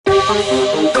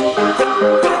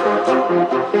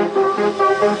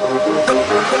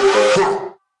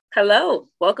Hello,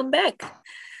 welcome back.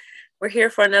 We're here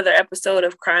for another episode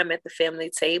of Crime at the Family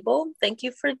Table. Thank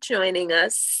you for joining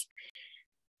us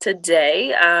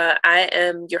today. I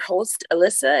am your host,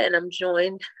 Alyssa, and I'm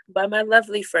joined by my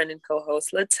lovely friend and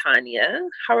co-host, LaTanya.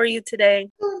 How are you today?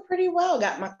 Doing pretty well.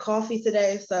 Got my coffee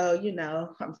today, so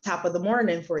I'm top of the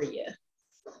morning for you.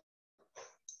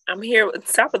 I'm here at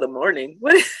the top of the morning.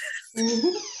 What? It's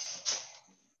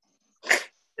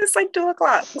like 2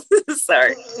 o'clock.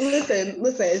 Sorry. Listen,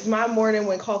 it's my morning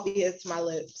when coffee hits my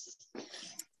lips.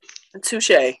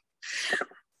 Touche.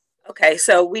 Okay,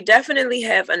 so we definitely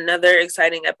have another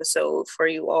exciting episode for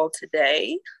you all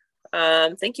today.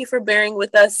 Thank you for bearing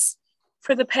with us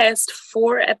for the past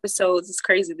 4 episodes. It's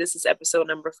crazy. This is episode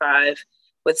number 5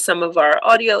 with some of our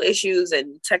audio issues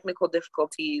and technical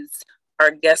difficulties.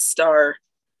 Our guest star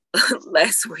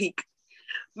last week,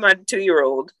 my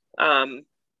 2-year-old.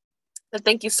 But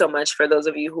thank you so much for those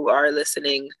of you who are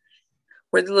listening.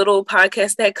 We're the little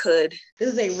podcast that could.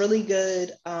 This is a really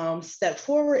good step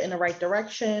forward in the right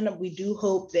direction. We do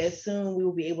hope that soon we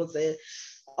will be able to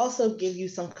also give you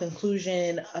some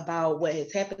conclusion about what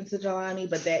has happened to Jelani,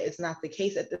 but that is not the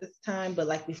case at this time. But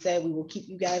like we said, we will keep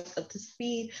you guys up to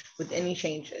speed with any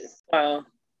changes. Wow.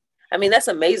 I mean, that's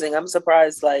amazing. I'm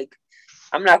surprised.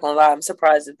 I'm not going to lie. I'm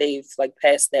surprised that they've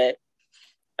passed that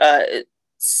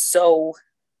so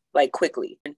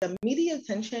quickly. The media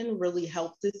attention really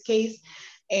helped this case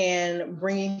and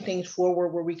bringing things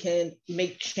forward where we can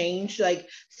make change.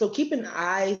 So keeping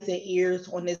eyes and ears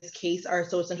on this case are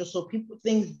so essential so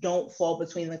things don't fall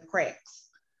between the cracks.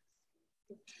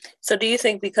 So do you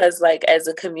think because as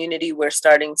a community, we're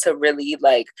starting to really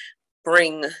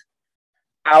bring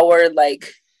our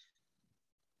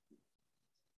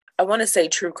I want to say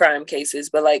true crime cases,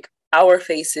 but our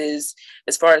faces,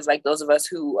 as far as those of us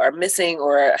who are missing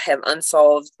or have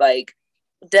unsolved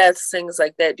deaths, things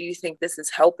like that, do you think this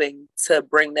is helping to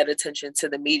bring that attention to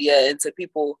the media and to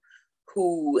people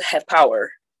who have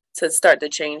power to start to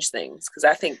change things? Because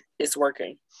I think it's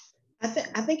working. I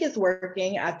think it's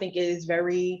working. I think it is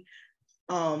very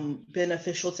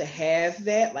beneficial to have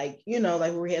that,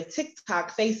 we have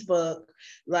TikTok, Facebook,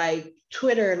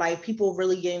 Twitter, people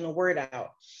really getting the word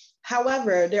out.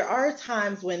 However, there are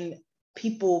times when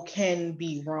people can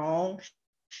be wrong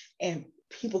and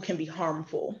people can be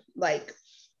harmful. A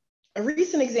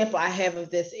recent example I have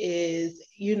of this is,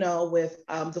 with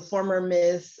the former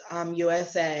Miss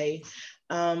USA,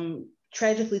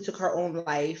 tragically took her own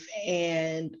life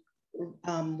and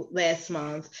last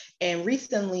month, and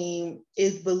recently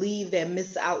is believed that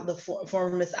the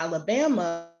former Miss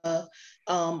Alabama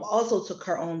also took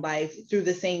her own life through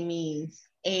the same means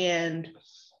and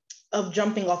of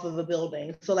jumping off of a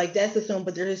building. So that's assumed,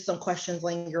 but there is some questions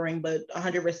lingering, but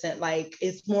 100%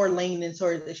 it's more leaning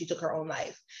towards that she took her own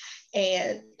life.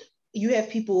 And you have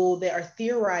people that are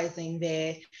theorizing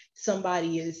that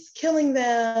somebody is killing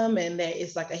them and that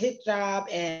it's a hit job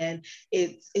and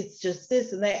it's just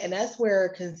this and that. And that's where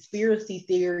conspiracy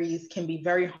theories can be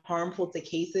very harmful to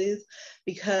cases,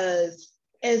 because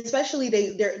especially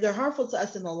they're harmful to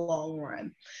us in the long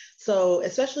run. So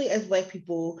especially as Black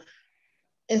people,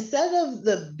 instead of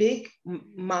the big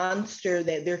monster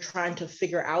that they're trying to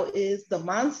figure out, is the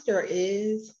monster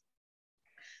is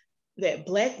that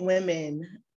Black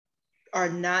women are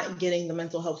not getting the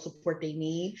mental health support they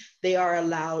need. They are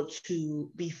allowed to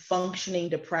be functioning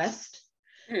depressed.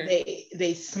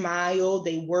 They smile,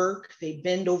 they work, they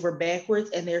bend over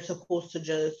backwards, and they're supposed to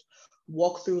just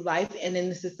walk through life. And then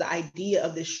this is the idea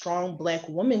of this strong Black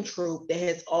woman trope that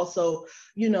has also,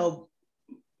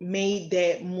 made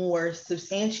that more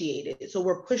substantiated. So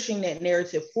we're pushing that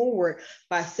narrative forward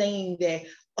by saying that,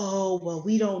 oh, well,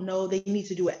 we don't know. They need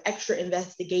to do an extra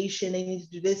investigation. They need to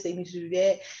do this. They need to do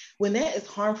that. When that is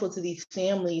harmful to these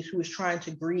families who is trying to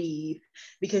grieve,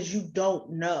 because you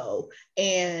don't know.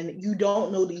 And you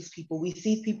don't know these people. We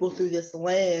see people through this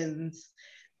lens,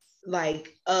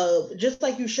 just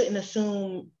like you shouldn't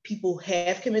assume people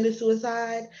have committed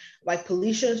suicide,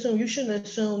 police should assume, you shouldn't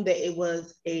assume that it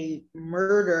was a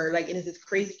murder, and it's this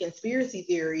crazy conspiracy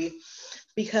theory,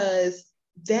 because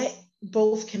that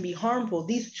both can be harmful.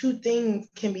 These two things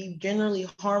can be generally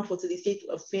harmful to these cases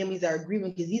of families that are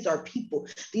grieving, because these are people.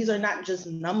 These are not just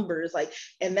numbers.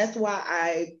 And that's why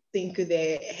I think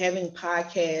that having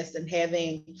podcasts and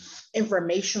having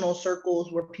informational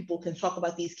circles where people can talk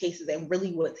about these cases and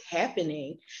really what's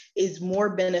happening is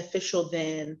more beneficial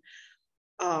than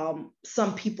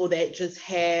some people that just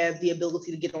have the ability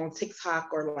to get on TikTok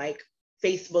or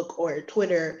Facebook or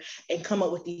Twitter and come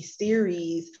up with these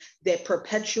theories that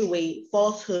perpetuate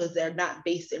falsehoods that are not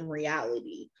based in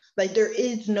reality. Like there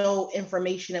is no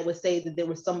information that would say that there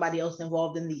was somebody else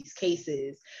involved in these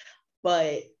cases,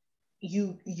 but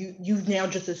you now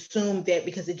just assume that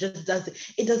because it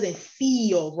doesn't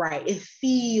feel right. It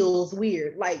feels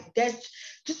weird. Like that's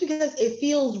just because it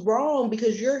feels wrong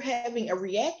because you're having a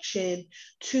reaction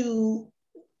to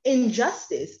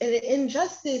injustice, and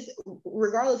injustice,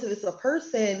 regardless if it's a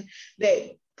person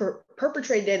that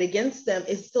perpetrated that against them,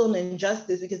 is still an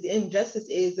injustice, because the injustice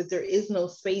is that there is no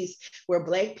space where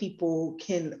Black people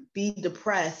can be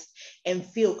depressed and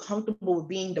feel comfortable with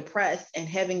being depressed and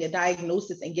having a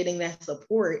diagnosis and getting that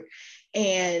support,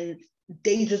 and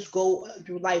they just go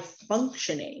through life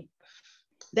functioning.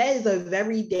 That is a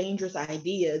very dangerous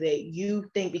idea, that you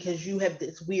think because you have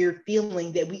this weird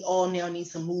feeling that we all now need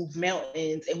to move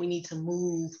mountains and we need to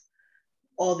move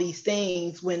all these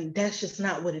things, when that's just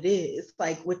not what it is.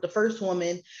 Like with the first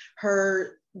woman,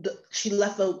 she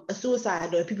left a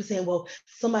suicide note. People saying, well,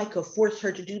 somebody could force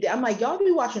her to do that. I'm like, y'all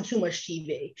be watching too much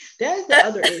TV. That's the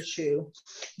other issue,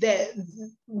 that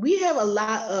we have a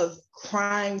lot of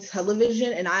crime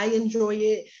television and I enjoy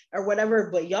it or whatever,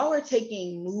 but y'all are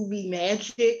taking movie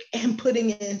magic and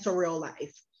putting it into real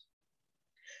life.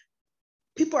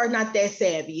 People are not that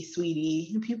savvy,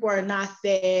 sweetie. People are not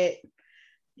that,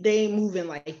 they ain't moving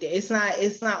like that. It's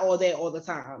not all that all the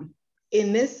time.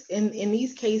 In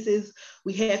these cases,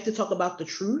 we have to talk about the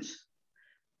truth.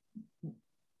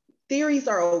 Theories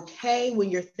are okay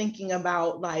when you're thinking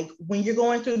about, like, when you're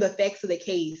going through the facts of the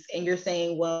case and you're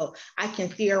saying, well, I can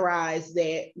theorize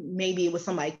that maybe it was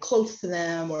somebody close to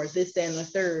them or this, that, and the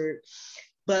third,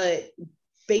 but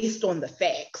based on the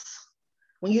facts.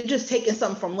 When you're just taking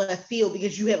something from left field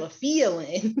because you have a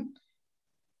feeling,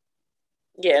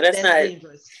 yeah,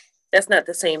 that's not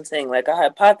the same thing. Like a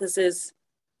hypothesis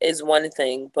is one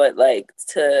thing, but like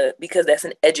because that's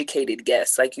an educated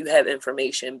guess, like you have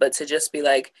information, but to just be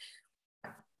like,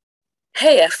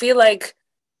 hey, I feel like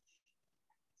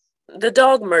the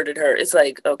dog murdered her. It's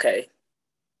like, okay.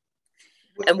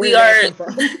 And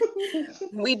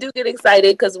we do get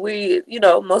excited because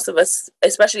most of us,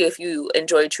 especially if you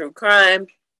enjoy true crime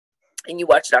and you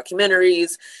watch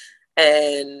documentaries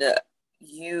and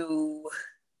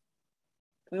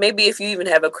maybe if you even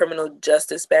have a criminal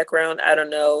justice background, I don't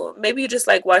know, maybe you just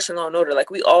like watching Law and Order.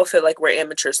 Like we all feel like we're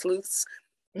amateur sleuths,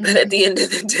 but at the end of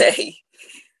the day,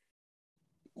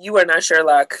 you are not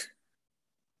Sherlock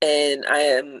and I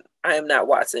am not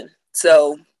Watson.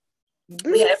 So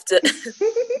we have to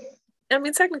I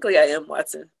mean, technically I am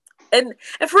Watson. And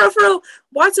for real,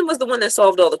 Watson was the one that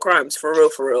solved all the crimes, for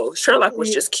real. Sherlock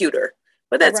was just cuter,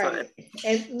 but that's fine.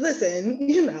 And listen,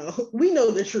 we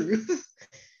know the truth.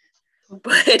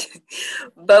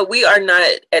 But we are not,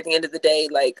 at the end of the day,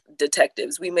 like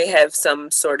detectives. We may have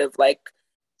some sort of like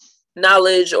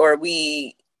knowledge, or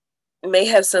we may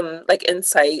have some like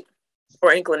insight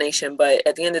or inclination, but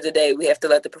at the end of the day, we have to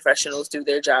let the professionals do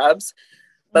their jobs.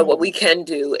 But what we can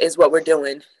do is what we're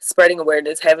doing, spreading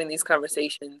awareness, having these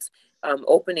conversations,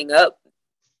 opening up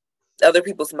other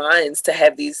people's minds to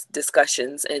have these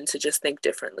discussions and to just think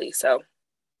differently. So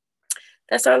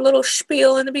that's our little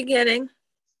spiel in the beginning.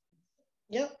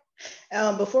 Yep.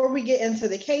 Before we get into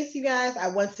the case, you guys, I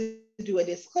want to do a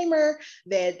disclaimer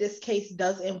that this case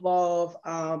does involve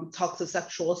talks of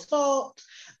sexual assault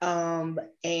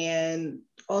and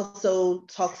also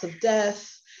talks of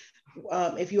death.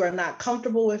 If you are not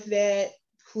comfortable with that,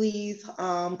 please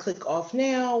click off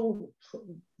now.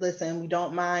 Listen, we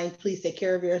don't mind. Please take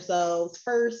care of yourselves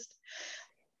first.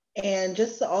 And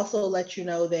just to also let you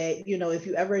know that, if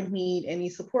you ever need any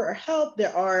support or help,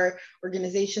 there are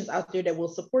organizations out there that will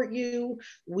support you.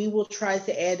 We will try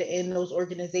to add in those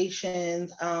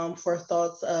organizations for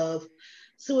thoughts of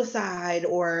suicide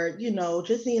or,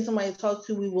 just needing somebody to talk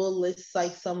to. We will list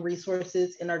like some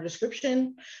resources in our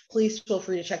description. Please feel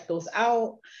free to check those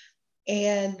out.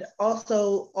 And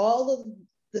also all of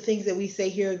the things that we say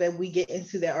here that we get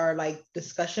into that are like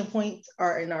discussion points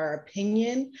are in our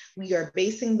opinion. We are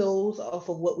basing those off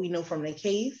of what we know from the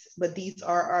case, but these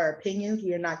are our opinions.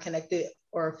 We are not connected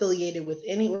or affiliated with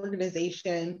any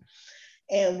organization,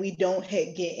 and we don't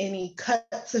get any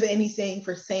cuts of anything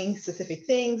for saying specific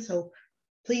things. So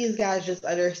please, guys, just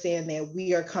understand that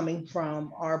we are coming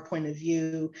from our point of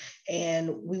view and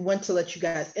we want to let you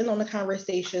guys in on the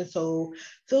conversation. So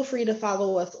feel free to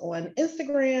follow us on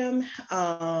Instagram,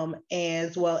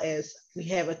 as well as we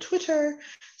have a Twitter.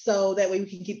 So that way we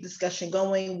can keep discussion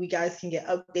going. We guys can get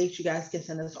updates. You guys can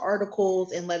send us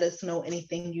articles and let us know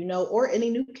anything you know or any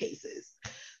new cases.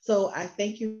 So I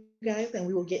thank you guys and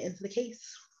we will get into the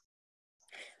case.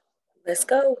 Let's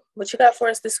go. What you got for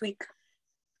us this week?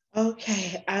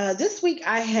 Okay, this week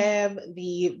I have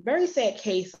the very sad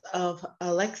case of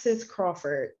Alexis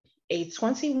Crawford, a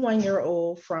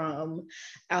 21-year-old from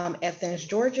Athens,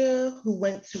 Georgia, who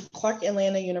went to Clark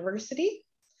Atlanta University.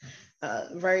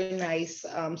 Very nice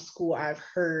school, I've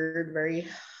heard, very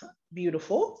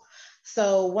beautiful.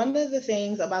 So, one of the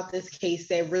things about this case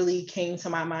that really came to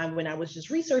my mind when I was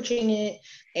just researching it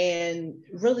and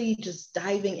really just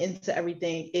diving into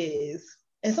everything is,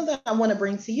 and something I want to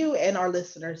bring to you and our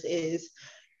listeners is,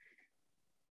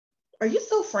 are you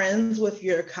still friends with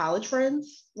your college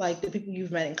friends, like the people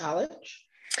you've met in college?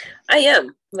 I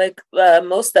am. Like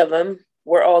most of them,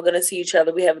 we're all going to see each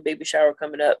other. We have a baby shower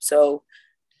coming up. So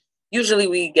usually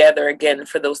we gather again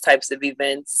for those types of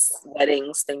events,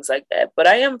 weddings, things like that. But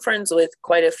I am friends with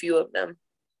quite a few of them.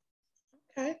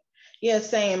 Okay. Yeah,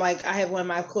 same. Like I have one of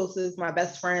my closest, my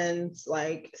best friends,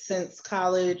 like since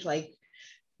college. Like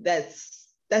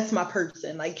that's my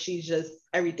person. Like she's just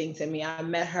everything to me. I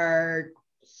met her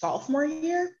sophomore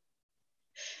year.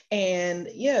 And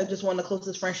yeah, just one of the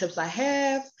closest friendships I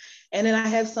have. And then I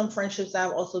have some friendships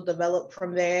I've also developed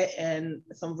from that and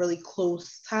some really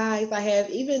close ties I have.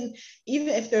 Even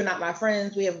if they're not my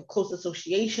friends, we have close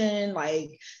association. Like,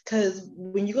 because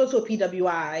when you go to a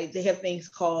PWI, they have things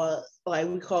called, like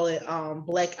we call it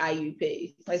Black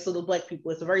IUP. Like, so the Black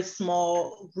people, it's a very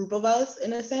small group of us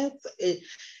in a sense.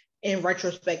 In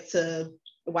retrospect to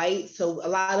white. So a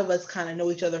lot of us kind of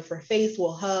know each other for face.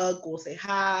 We'll hug, we'll say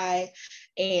hi,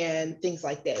 and things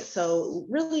like that. So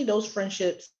really, those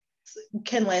friendships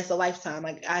can last a lifetime.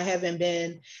 Like I haven't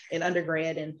been in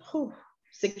undergrad in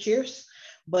 6 years,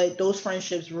 but those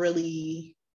friendships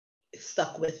really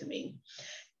stuck with me.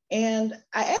 And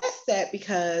I asked that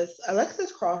because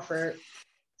Alexis Crawford,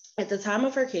 at the time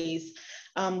of her case,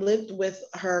 lived with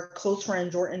her close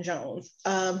friend, Jordan Jones.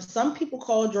 Some people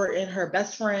call Jordan her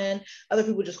best friend. Other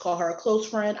people just call her a close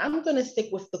friend. I'm going to stick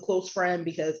with the close friend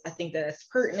because I think that it's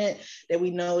pertinent that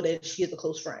we know that she is a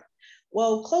close friend.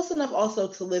 Well, close enough also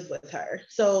to live with her.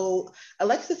 So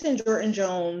Alexis and Jordan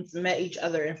Jones met each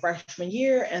other in freshman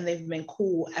year and they've been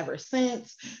cool ever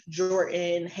since.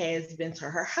 Jordan has been to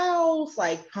her house,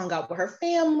 like hung out with her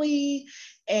family.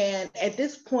 And at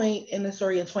this point in the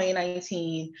story in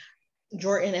 2019,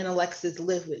 Jordan and Alexis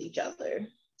live with each other.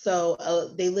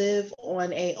 So they live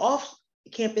on a off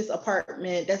campus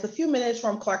apartment that's a few minutes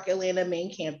from Clark Atlanta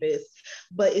main campus,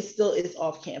 but it still is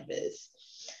off campus.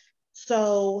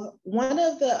 So one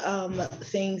of the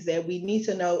things that we need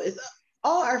to know is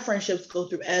all our friendships go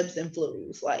through ebbs and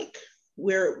flows. Like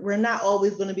we're not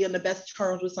always going to be on the best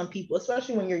terms with some people,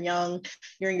 especially when you're young,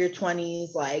 you're in your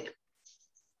 20s. Like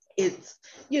it's,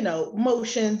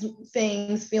 emotions,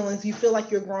 things, feelings. You feel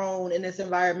like you're grown in this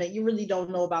environment. You really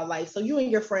don't know about life. So you and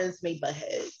your friends may butt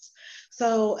heads.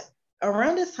 So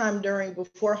around this time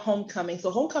before homecoming,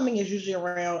 so homecoming is usually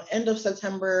around end of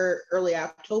September, early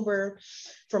October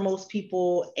for most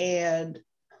people. And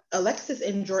Alexis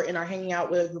and Jordan are hanging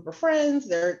out with a group of friends.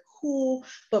 They're cool.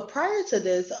 But prior to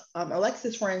this,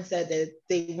 Alexis' friends said that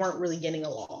they weren't really getting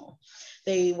along.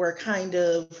 They were kind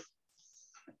of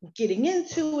getting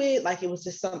into it, like it was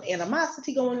just some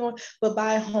animosity going on. But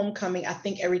by homecoming, I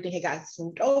think everything had got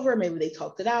smoothed over. Maybe they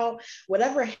talked it out.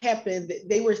 Whatever happened,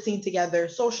 they were seen together,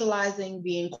 socializing,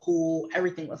 being cool.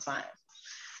 Everything was fine.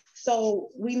 So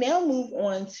we now move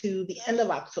on to the end of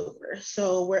October.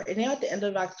 So we're now at the end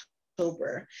of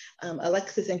October.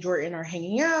 Alexis and Jordan are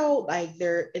hanging out, like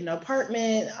they're in an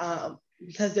apartment.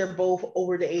 Because they're both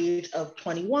over the age of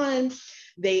 21,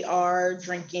 they are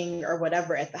drinking or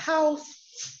whatever at the house.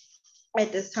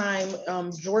 At this time,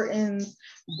 Jordan's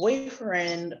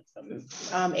boyfriend,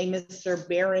 a Mr.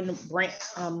 Baron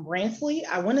Brantley,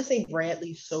 I want to say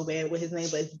Bradley so bad with his name,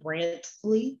 but it's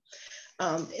Brantley,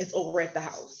 is over at the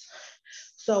house.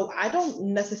 So I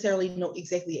don't necessarily know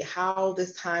exactly how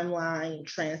this timeline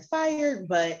transpired,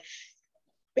 but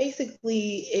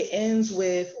basically it ends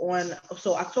with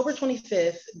October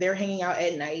 25th, they're hanging out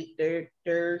at night.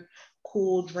 They're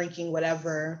cool, drinking,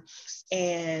 whatever.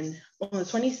 And on the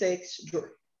 26th,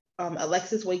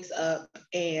 Alexis wakes up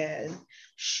and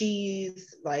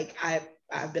she's like,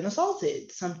 I've been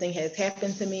assaulted. Something has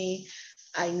happened to me.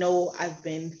 I know I've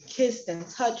been kissed and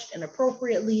touched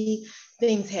inappropriately.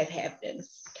 Things have happened.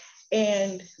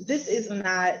 And this is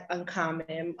not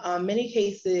uncommon. Many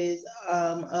cases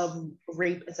of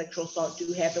rape and sexual assault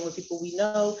do happen with people we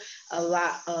know. A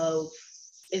lot of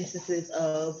instances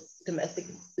of domestic,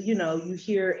 you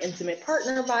hear intimate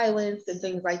partner violence and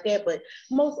things like that, but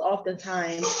most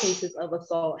oftentimes cases of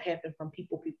assault happen from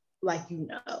people like.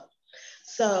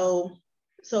 So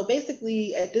So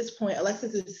basically, at this point,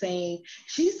 Alexis is saying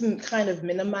she's kind of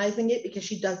minimizing it because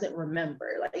she doesn't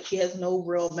remember. Like she has no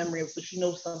real memory of it, but she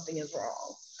knows something is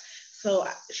wrong. So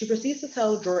she proceeds to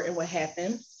tell Jordan what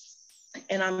happened.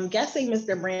 And I'm guessing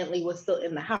Mr. Brantley was still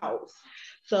in the house.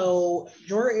 So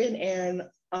Jordan and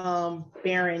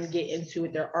Baron get into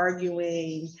it. They're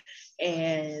arguing,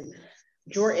 and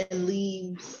Jordan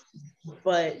leaves,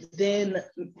 but then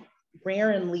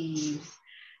Baron leaves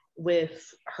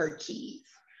with her keys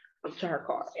to her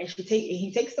car, and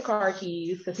he takes the car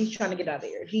keys because he's trying to get out of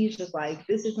there. He's just like,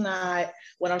 this is not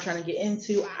what I'm trying to get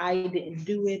into. I didn't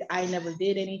do it. I never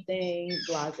did anything.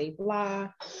 Blah blah blah.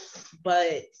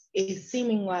 But it's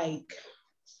seeming like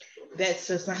that's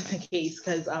just not the case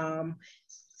because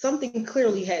something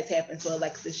clearly has happened to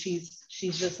Alexis. She's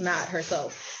just not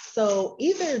herself. So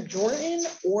either Jordan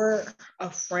or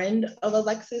a friend of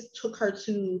Alexis took her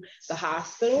to the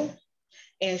hospital,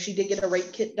 and she did get a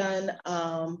rape kit done.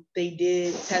 They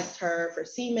did test her for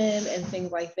semen and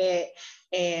things like that.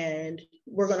 And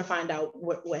we're going to find out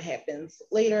what happens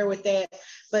later with that.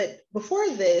 But before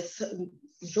this,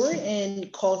 Jordan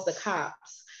calls the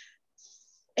cops.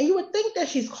 And you would think that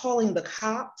she's calling the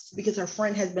cops because her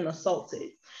friend has been assaulted.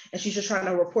 And she's just trying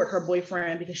to report her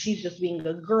boyfriend because she's just being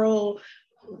a girl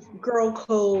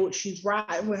code. She's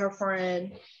riding with her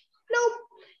friend. Nope.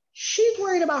 She's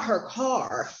worried about her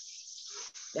car,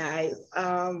 guys.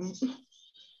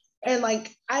 And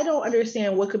like, I don't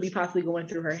understand what could be possibly going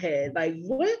through her head. Like,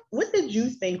 what did you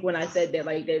think when I said that?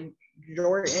 Like, that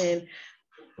Jordan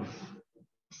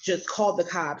just called the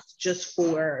cops just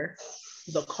for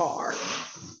the car?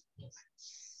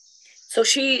 So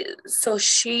she,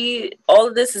 all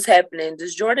of this is happening.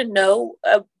 Does Jordan know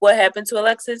what happened to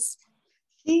Alexis?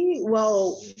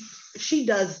 She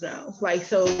does know. Like,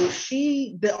 so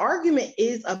the argument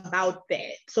is about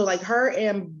that. So like her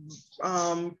and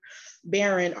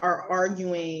Baron are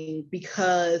arguing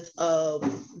because of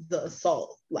the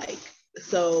assault. Like,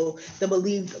 so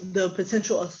the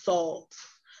potential assault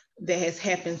that has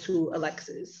happened to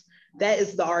Alexis. That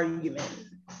is the argument.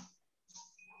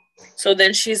 So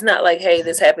then she's not like, hey,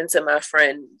 this happened to my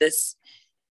friend. This,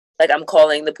 like, I'm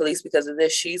calling the police because of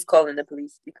this. She's calling the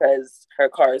police because her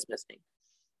car is missing.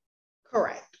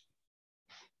 Correct.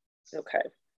 Okay.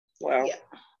 Wow.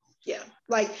 Yeah.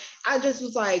 Like, I just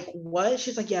was like, what?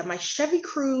 She's like, yeah, my Chevy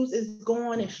Cruze is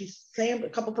gone. And she's saying a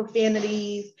couple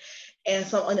profanities and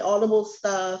some unaudible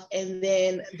stuff. And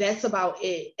then that's about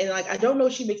it. And like, I don't know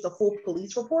if she makes a full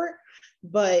police report,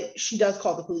 but she does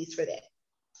call the police for that.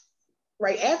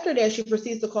 Right after that, she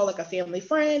proceeds to call like a family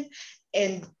friend.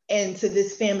 And to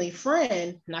this family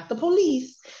friend, not the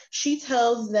police, she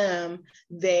tells them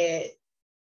that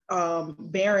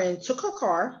Baron took her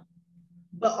car,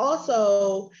 but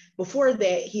also before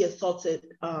that, he assaulted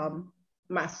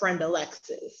my friend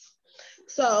Alexis.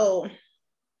 So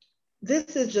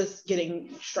this is just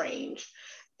getting strange.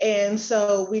 And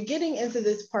so we're getting into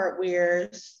this part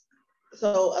where,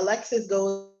 so Alexis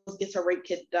gets her rape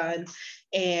kit done,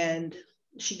 and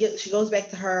she goes back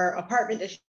to her apartment that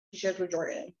she shares with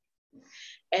Jordan.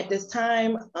 At this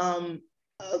time,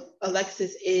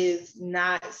 Alexis is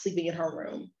not sleeping in her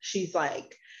room. She's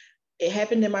like, it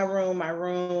happened in my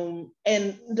room.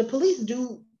 And the police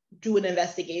do an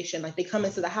investigation. Like, they come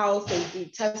into the house, they do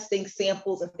testing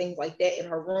samples and things like that in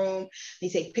her room. They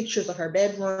take pictures of her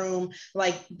bedroom.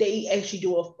 Like, they actually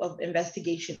do a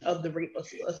investigation of the rape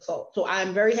assault. So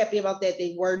I'm very happy about that.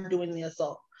 They were doing the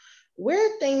assault.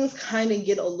 Where things kind of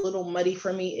get a little muddy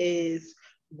for me is,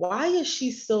 why is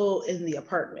she still in the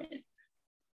apartment?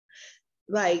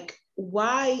 Like,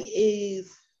 why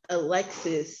is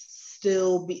Alexis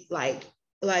still be like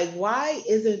why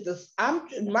isn't this?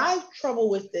 My trouble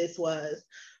with this was,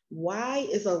 why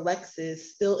is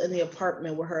Alexis still in the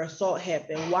apartment where her assault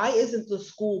happened? Why isn't the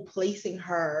school placing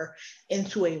her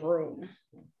into a room?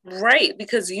 Right,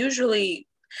 because usually,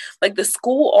 like, the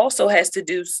school also has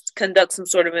to conduct some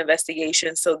sort of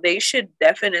investigation, so they should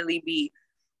definitely be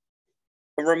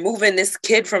removing this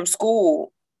kid from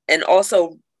school and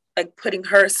also like putting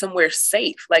her somewhere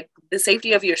safe. Like, the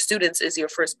safety of your students is your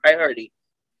first priority.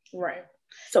 Right.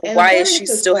 So and why is she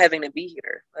still having to be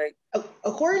here? Like,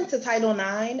 according to Title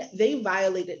IX, they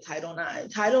violated Title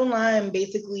IX. Title IX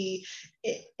basically,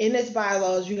 in its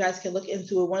bylaws, you guys can look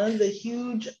into it. One of the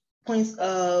huge points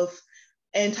of,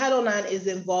 and Title IX is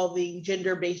involving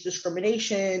gender-based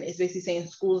discrimination. It's basically saying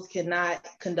schools cannot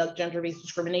conduct gender-based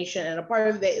discrimination. And a part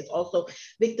of that is also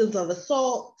victims of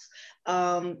assault.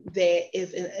 That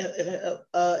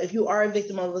if you are a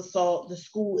victim of assault, the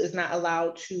school is not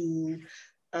allowed to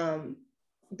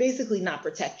basically not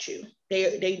protect you.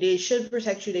 They should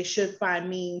protect you. They should find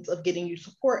means of getting you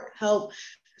support, help,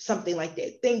 something like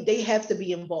that. They have to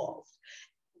be involved.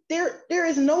 There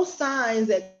is no signs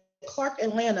that Clark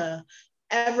Atlanta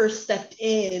ever stepped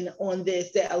in on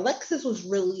this, that Alexis was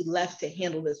really left to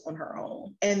handle this on her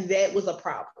own. And that was a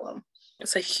problem.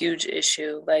 It's a huge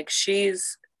issue. Like,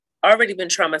 she's already been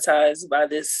traumatized by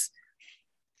this,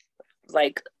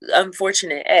 like,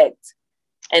 unfortunate act.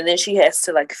 And then she has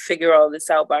to, like, figure all this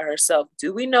out by herself.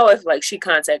 Do we know if, like, she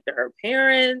contacted her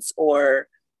parents or,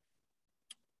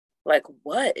 like,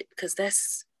 what? Because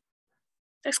that's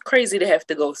crazy to have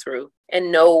to go through.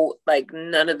 And no, like,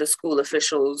 none of the school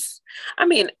officials. I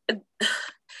mean,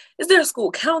 is there a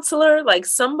school counselor? Like,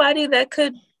 somebody that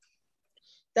could,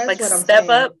 that's like, what I'm step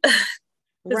saying. up?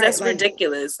 Because Right, that's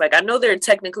ridiculous. Like, I know they're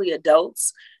technically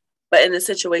adults, but in the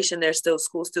situation, they're still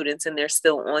school students and they're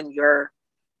still on your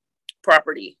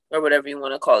property or whatever you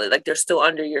want to call it. Like, they're still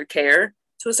under your care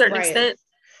to a certain extent.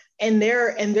 And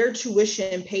their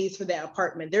tuition pays for that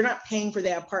apartment. They're not paying for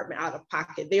that apartment out of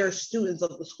pocket. They are students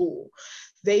of the school.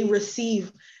 They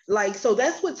receive, like, so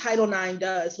that's what Title IX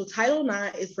does. So Title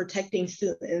IX is protecting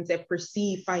students that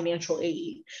receive financial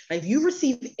aid. Like, if you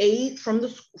receive aid from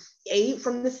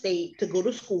the state to go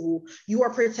to school, you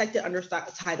are protected under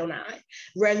Title IX.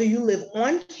 Whether you live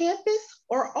on campus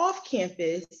or off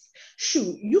campus,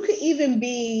 shoot, you could even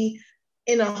be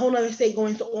in a whole other state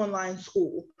going to online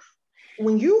school.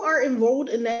 When you are enrolled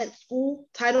in that school,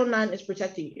 Title IX is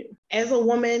protecting you. As a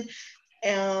woman,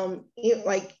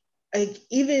 like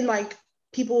even like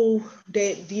people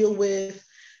that deal with,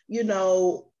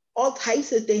 all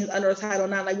types of things under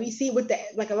Title IX. Like, we see with that,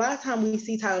 like, a lot of time we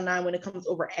see Title IX when it comes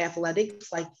over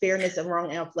athletics, like fairness and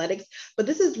wrong athletics. But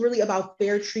this is really about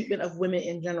fair treatment of women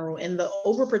in general, and the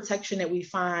overprotection that we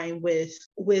find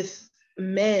with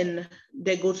men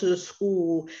that go to the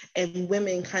school and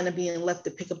women kind of being left to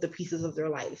pick up the pieces of their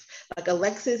life. Like,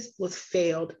 Alexis was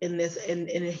failed in this in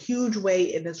a huge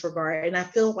way in this regard. And I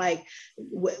feel like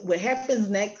what happens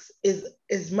next is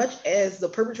as much as the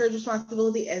perpetrator's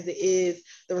responsibility as it is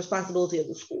the responsibility of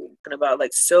the school. About,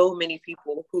 like, so many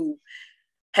people who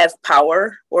have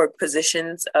power or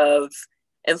positions of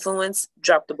influence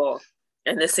drop the ball.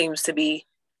 And this seems to be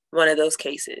one of those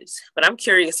cases. But I'm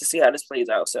curious to see how this plays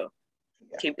out. So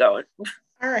keep going.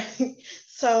 All right.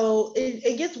 So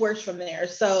it gets worse from there.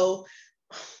 So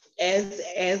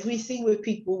as we see with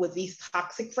people with these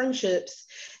toxic friendships,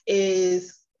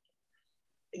 is,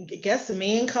 I guess, the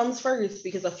man comes first,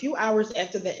 because a few hours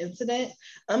after the incident,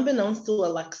 unbeknownst to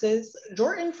Alexis,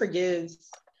 Jordan forgives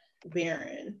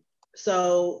Baron.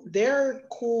 So they're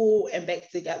cool and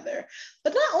back together.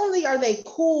 But not only are they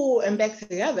cool and back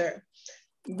together,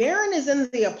 Baron is in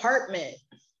the apartment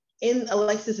in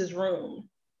Alexis's room.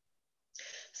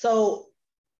 So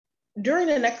during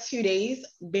the next few days,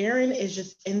 Baron is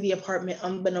just in the apartment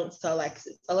unbeknownst to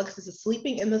Alexis. Alexis is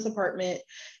sleeping in this apartment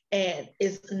and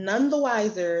is none the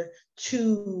wiser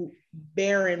to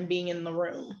Baron being in the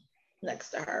room next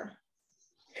to her.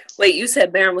 Wait, you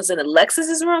said Baron was in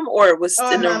Alexis's room or was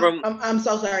in the room? I'm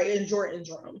so sorry, in Jordan's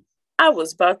room. I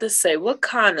was about to say, what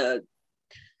kind of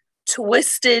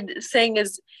twisted thing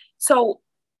is... So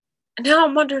now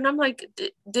I'm wondering, I'm like,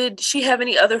 did she have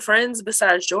any other friends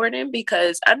besides Jordan?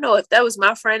 Because I know if that was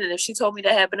my friend and if she told me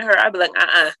that happened to her, I'd be like,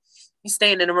 you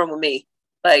staying in the room with me.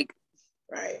 Like,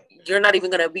 right. You're not even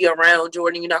going to be around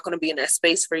Jordan. You're not going to be in that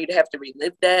space for you to have to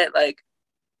relive that. Like,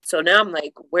 so now I'm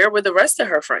like, where were the rest of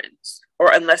her friends?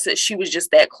 Or unless she was just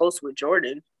that close with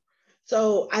Jordan.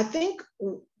 So I think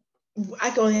I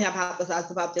can only have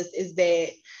hypothesized about this, is that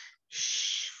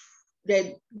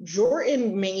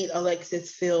Jordan made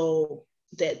Alexis feel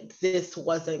that this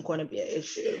wasn't going to be an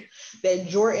issue. That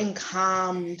Jordan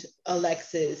calmed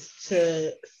Alexis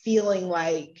to feeling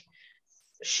like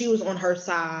she was on her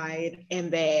side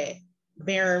and that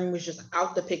Baron was just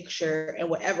out the picture, and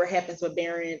whatever happens with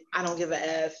Baron, I don't give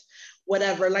a F,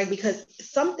 whatever. Like, because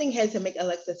something had to make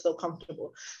Alexis feel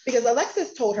comfortable. Because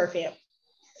Alexis told her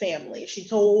family, she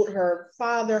told her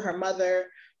father, her mother,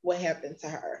 what happened to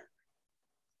her.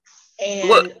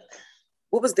 And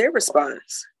what was their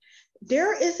response?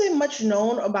 There isn't much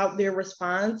known about their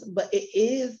response, but it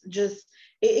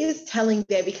is telling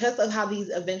that because of how these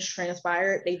events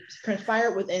transpired, they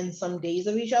transpired within some days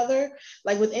of each other.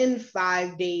 Like, within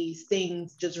 5 days,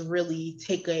 things just really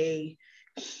take a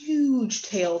huge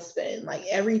tailspin. Like,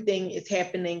 everything is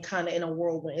happening kind of in a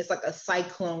whirlwind. It's like a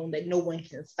cyclone that no one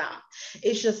can stop.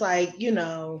 It's just like,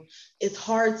 it's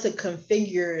hard to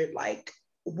configure, like,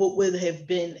 what would have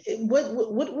been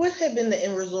what would have been the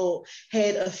end result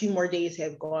had a few more days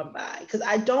have gone by.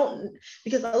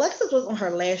 Because Alexis was on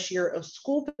her last year of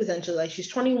school potentially. Like, she's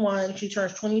 21, she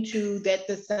turns 22 that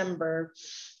December.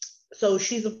 So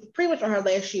she's pretty much on her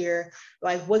last year.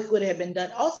 Like, what could have been done?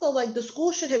 Also, like, the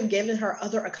school should have given her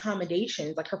other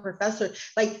accommodations, like her professor.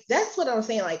 Like, that's what I was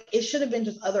saying. Like, it should have been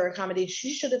just other accommodations.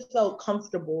 She should have felt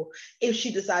comfortable if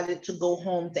she decided to go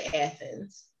home to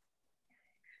Athens.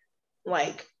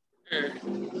 Like,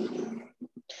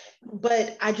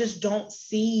 but I just don't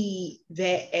see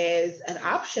that as an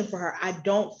option for her. I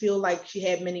don't feel like she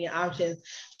had many options.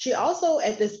 She also,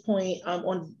 at this point,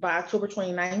 by October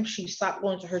 29th, she stopped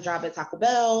going to her job at Taco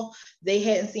Bell. They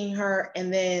hadn't seen her.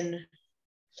 And then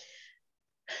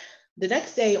the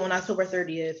next day, on October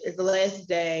 30th, is the last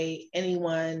day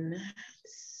anyone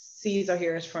sees or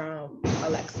hears from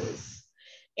Alexis.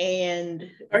 And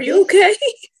are you okay?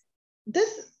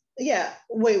 Yeah.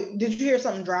 Wait, did you hear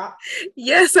something drop?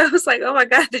 Yes, I was like, oh my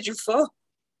God, did you fall?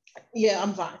 Yeah,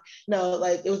 I'm fine. No,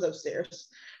 like, it was upstairs.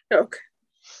 Okay.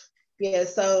 Yeah,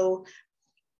 so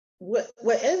what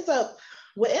ends up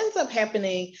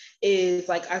happening is,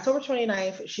 like, October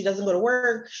 29th, she doesn't go to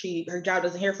work, her job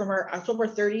doesn't hear from her. October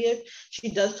 30th,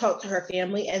 she does talk to her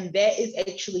family, and that is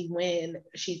actually when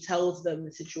she tells them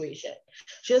the situation.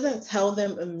 She doesn't tell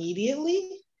them immediately,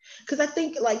 because I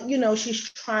think, like, she's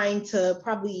trying to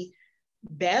probably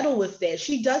battle with that.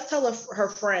 She does tell her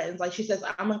friends, like, she says,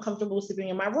 I'm uncomfortable sleeping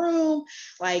in my room.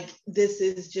 Like, this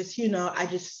is just, I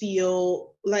just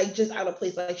feel like just out of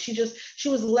place. Like, she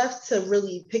was left to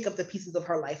really pick up the pieces of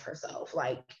her life herself,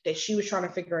 like, that she was trying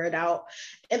to figure it out.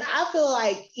 And I feel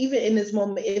like even in this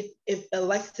moment, if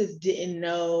Alexis didn't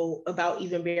know about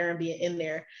even Baron being in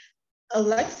there,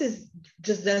 Alexis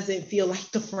just doesn't feel like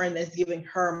the friend that's giving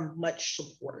her much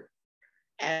support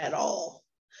at all.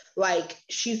 Like,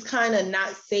 she's kind of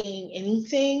not saying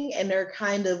anything, and they're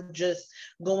kind of just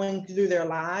going through their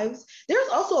lives. There's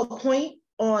also a point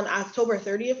on October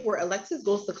 30th where Alexis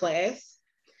goes to class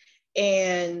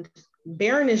and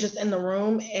Baron is just in the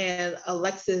room, and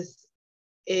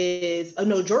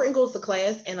Jordan goes to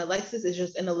class and Alexis is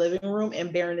just in the living room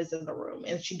and Baron is in the room,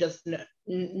 and she does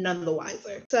none the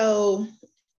wiser. So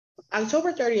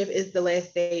October 30th is the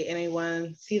last day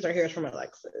anyone sees or hears from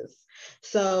Alexis.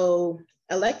 So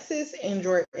Alexis and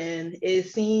Jordan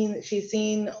she's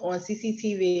seen on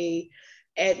CCTV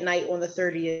at night on the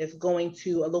 30th going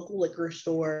to a local liquor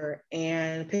store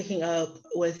and picking up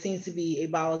what seems to be a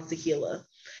bottle of tequila.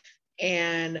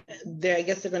 And I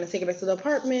guess they're going to take it back to the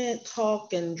apartment,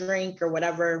 talk and drink or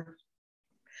whatever.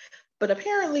 But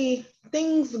apparently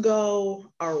things go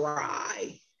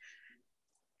awry.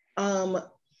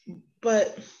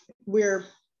 But we're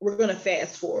going to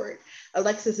fast forward.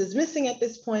 Alexis is missing at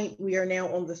this point. We are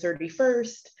now on the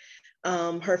 31st.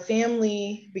 Her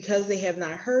family, because they have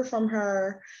not heard from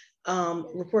her,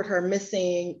 report her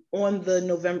missing on the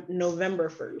November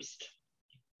 1st.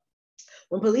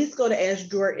 When police go to ask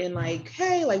Jordan, like,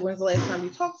 hey, like, when's the last time you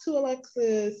talked to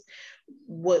Alexis?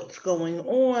 What's going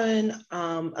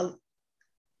on?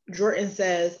 Jordan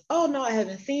says, oh, no, I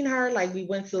haven't seen her. Like, we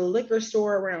went to the liquor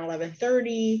store around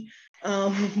 11:30.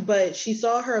 But she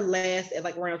saw her last at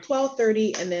like around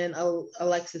 12:30, and then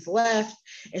Alexis left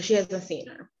and she hasn't seen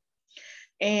her.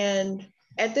 And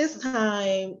at this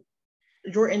time,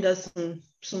 Jordan does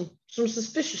some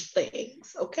suspicious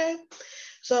things. Okay.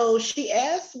 So she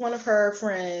asked one of her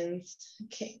friends,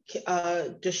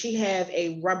 does she have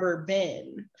a rubber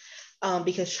bin?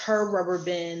 Because her rubber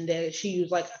bin that she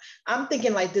used, like, I'm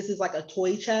thinking like this is like a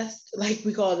toy chest, like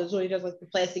we call it a toy chest, like the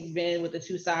plastic bin with the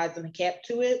two sides and a cap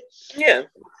to it. Yeah.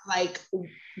 Like, do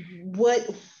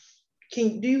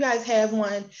you guys have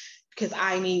one? Because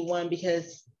I need one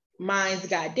because mine's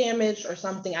got damaged or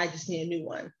something. I just need a new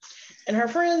one. And her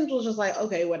friend was just like,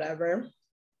 okay, whatever.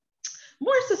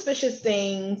 More suspicious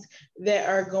things that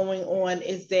are going on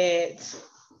is that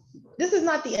this is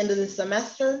not the end of the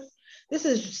semester. This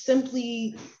is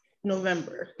simply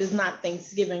November. This is not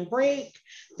Thanksgiving break.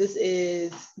 This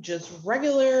is just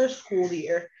regular school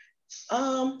year.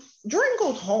 Jordan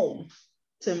goes home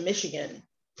to Michigan.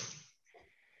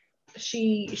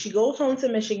 She goes home to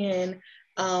Michigan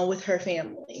with her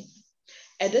family.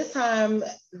 At this time,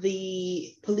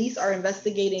 the police are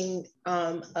investigating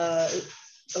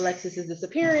Alexis's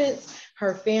disappearance.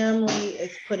 Her family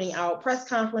is putting out press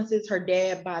conferences. Her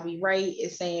dad, Bobby Wright,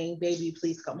 is saying, baby,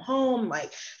 please come home.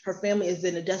 Like, her family is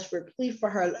in a desperate plea for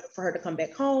her to come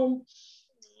back home.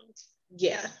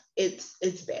 Yeah, it's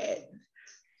bad.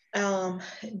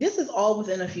 This is all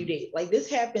within a few days. Like this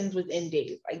happens within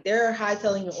days. Like they're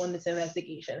hightailing it on this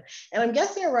investigation. And I'm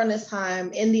guessing around this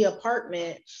time in the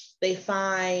apartment, they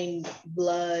find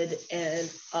blood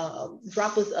and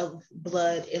droplets of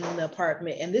blood in the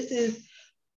apartment. And this is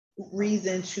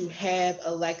reason to have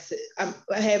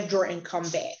have Jordan come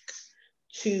back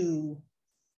to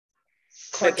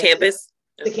the campus.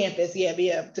 The campus, yeah,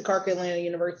 to Clark Atlanta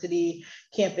University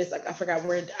campus. Like I forgot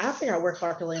where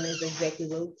Clark Atlanta is exactly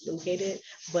located,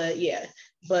 but yeah,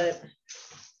 but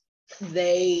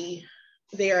they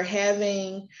are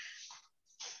having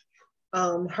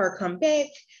her come back,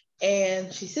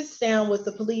 and she sits down with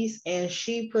the police, and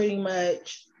she pretty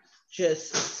much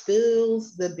just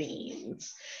spills the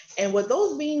beans. And what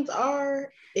those beans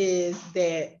are is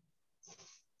that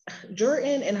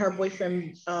Jordan and her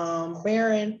boyfriend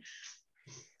Baron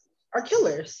are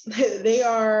killers. They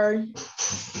are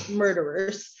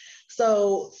murderers.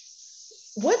 So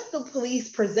what the police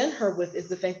present her with is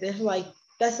the fact that like,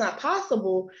 that's not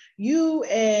possible. You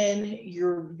and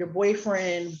your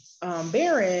boyfriend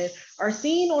Baron are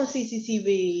seen on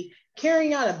CCTV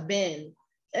carrying out a bin.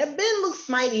 That bin looks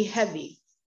mighty heavy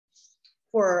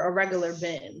for a regular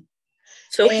bin.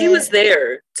 So he was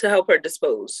there to help her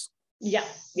dispose. Yeah.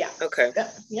 Okay.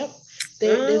 Yep.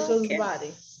 This was the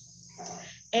body.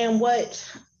 And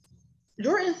what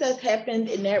Jordan says happened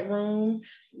in that room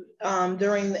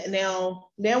during now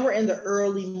we're in the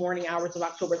early morning hours of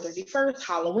October 31st,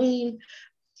 Halloween.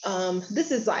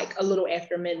 This is like a little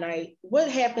after midnight.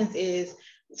 What happens is,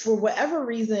 for whatever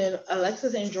reason,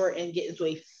 Alexis and Jordan get into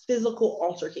a physical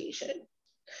altercation.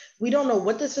 We don't know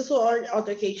what this physical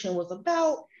altercation was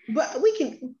about, but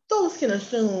those can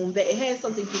assume that it has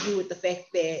something to do with the fact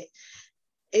that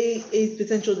it is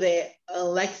potential that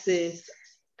Alexis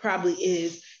probably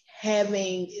is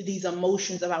having these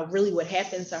emotions about really what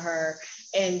happened to her,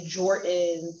 and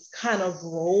Jordan's kind of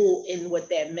role in what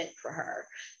that meant for her.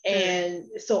 And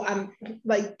so I'm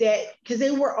like that, because they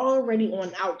were already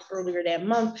on outs earlier that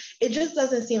month. It just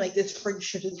doesn't seem like this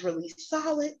friendship is really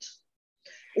solid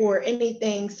or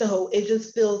anything. So it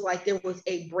just feels like there was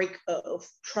a break of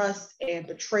trust and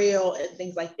betrayal and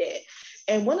things like that.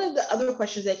 And one of the other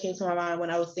questions that came to my mind when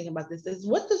I was thinking about this is,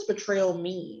 what does betrayal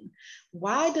mean?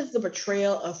 Why does the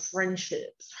betrayal of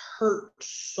friendships hurt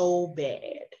so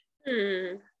bad?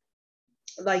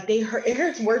 Like it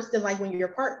hurts worse than like when your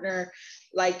partner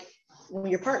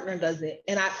does it.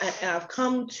 And I've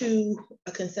come to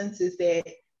a consensus that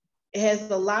it has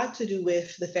a lot to do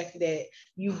with the fact that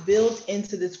you built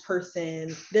into this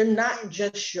person. They're not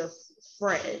just your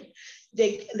friend.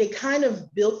 They kind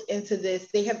of built into this.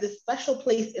 They have this special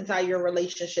place inside your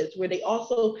relationships where they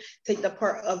also take the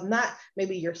part of not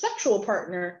maybe your sexual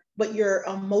partner, but your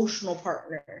emotional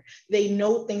partner. They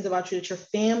know things about you that your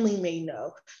family may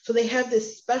know. So they have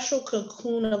this special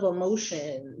cocoon of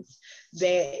emotions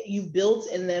that you built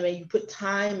in them, and you put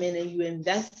time in, and you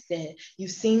invest in.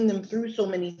 You've seen them through so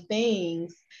many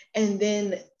things, and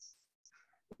then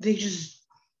they just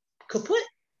kaput.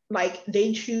 Like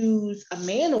they choose a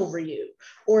man over you,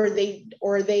 or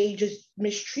they just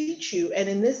mistreat you. And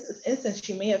in this instance,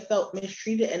 she may have felt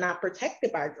mistreated and not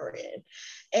protected by Jordan.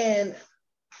 And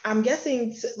I'm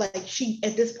guessing like she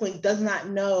at this point does not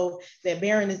know that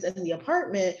Baron is in the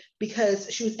apartment, because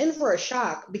she was in for a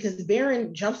shock, because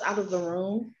Baron jumps out of the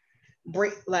room,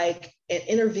 and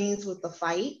intervenes with the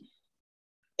fight,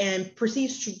 and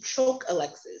proceeds to choke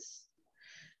Alexis.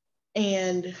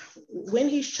 And when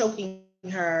he's choking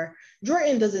her,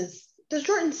 does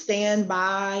Jordan stand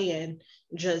by and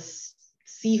just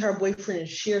see her boyfriend in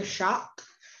sheer shock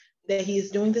that he is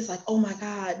doing this? Like, oh my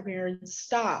God, Baron,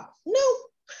 stop.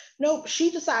 Nope. She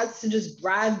decides to just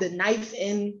drive the knife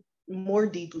in more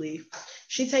deeply.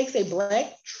 She takes a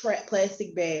black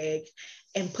plastic bag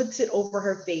and puts it over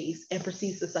her face and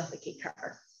proceeds to suffocate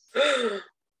her.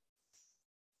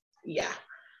 Yeah.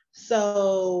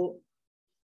 So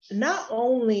not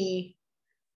only,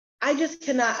 I just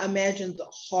cannot imagine the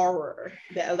horror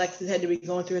that Alexis had to be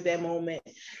going through at that moment.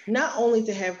 Not only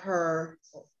to have her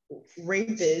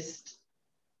rapist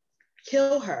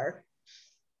kill her,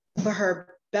 but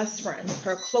her best friend,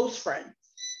 her close friend,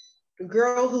 the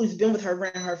girl who's been with her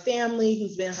and her family,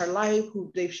 who's been in her life,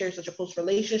 who they've shared such a close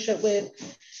relationship with,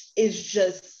 is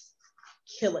just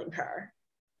killing her.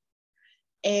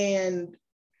 And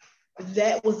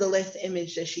that was the last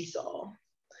image that she saw.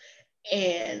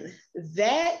 And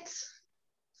that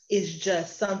is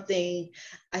just something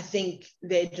I think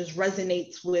that just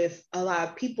resonates with a lot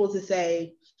of people, to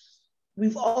say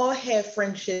we've all had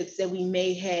friendships that we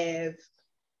may have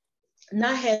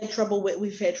not had trouble with.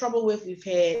 We've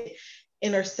had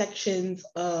intersections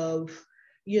of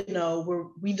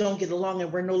we don't get along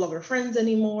and we're no longer friends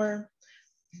anymore.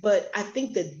 But I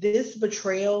think that this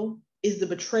betrayal is the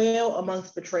betrayal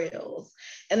amongst betrayals.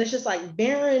 And it's just like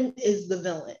Baron is the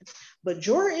villain, but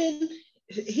Jordan,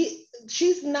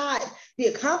 she's not the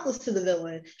accomplice to the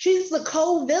villain. She's the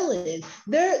co-villain.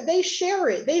 They share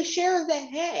it. They share the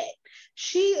hat.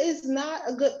 She is not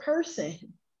a good person.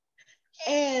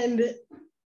 And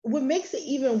what makes it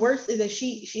even worse is that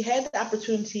she had the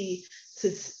opportunity to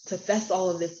fess all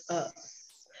of this up.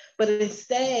 But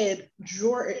instead,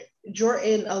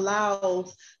 Jordan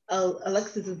allows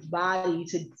Alexis's body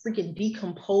to freaking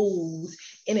decompose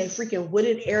in a freaking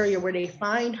wooded area where they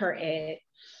find her at,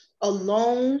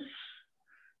 alone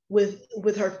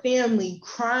with her family,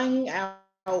 crying out,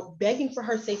 begging for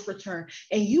her safe return.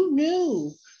 And you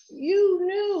knew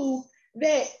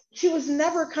that she was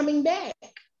never coming back.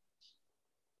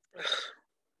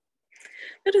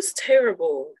 That is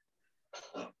terrible.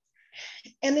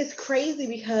 And it's crazy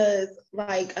because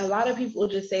like a lot of people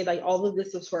just say like all of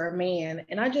this was for a man.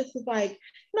 And I just was like,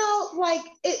 no, like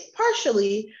it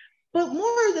partially, but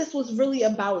more of this was really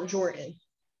about Jordan.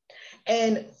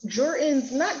 And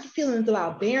Jordan's not feelings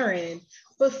about Baron,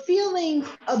 but feelings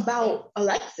about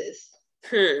Alexis.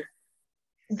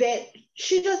 That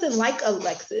she doesn't like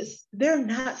Alexis. They're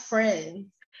not friends.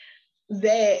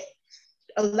 That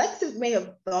Alexis may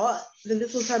have thought that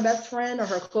this was her best friend or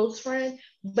her close friend,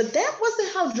 but that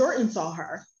wasn't how Jordan saw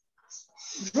her.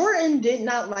 Jordan did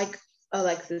not like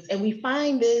Alexis. And we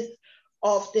find this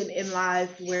often in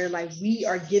life where like we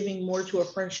are giving more to a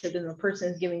friendship than the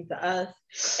person is giving to us.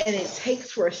 And it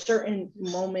takes for a certain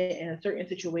moment and a certain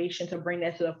situation to bring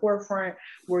that to the forefront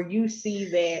where you see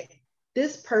that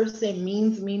this person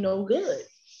means me no good.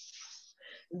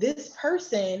 This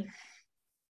person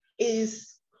is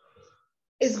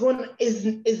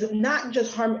not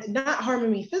just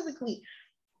harming me physically,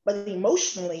 but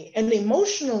emotionally. And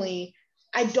emotionally,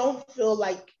 I don't feel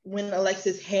like when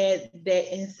Alexis had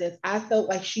that instance, I felt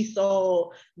like she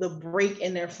saw the break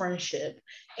in their friendship.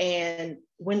 And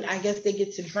when I guess they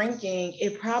get to drinking,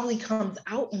 it probably comes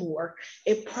out more.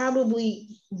 It probably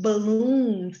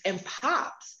balloons and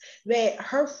pops that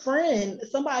her friend,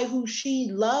 somebody who she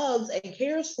loves and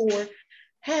cares for,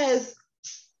 has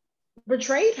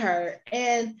betrayed her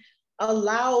and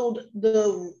allowed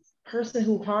the person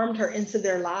who harmed her into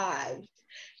their lives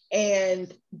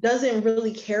and doesn't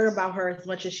really care about her as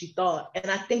much as she thought.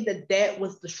 And I think that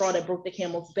was the straw that broke the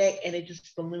camel's back, and it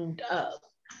just ballooned up.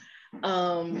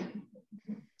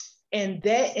 And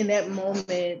that in that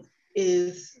moment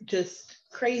is just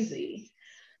crazy.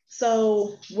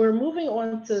 So we're moving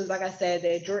on to, like I said,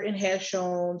 that Jordan has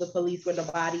shown the police where the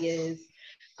body is.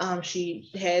 She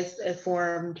has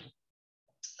informed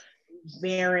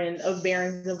Baron's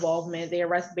involvement. They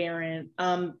arrest Baron.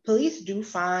 Police do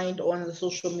find on the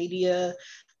social media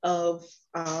of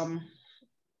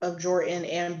Jordan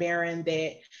and Baron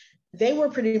that they were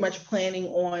pretty much planning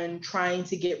on trying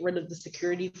to get rid of the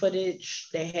security footage.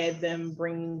 They had them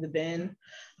bringing the bin.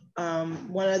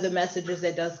 One of the messages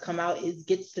that does come out is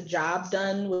 "gets the job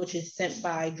done," which is sent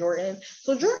by Jordan.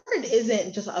 So Jordan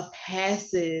isn't just a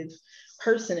passive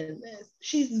person in this.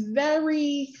 She's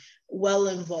very well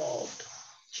involved.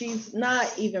 She's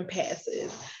not even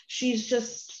passive. She's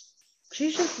just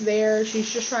there.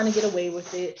 She's just trying to get away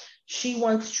with it. She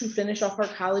wants to finish off her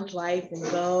college life and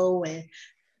go and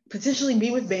potentially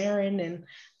be with Baron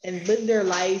and live their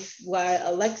life while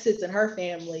Alexis and her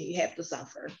family have to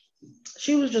suffer.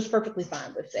 She was just perfectly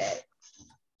fine with that.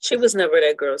 She was never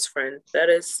that girl's friend. That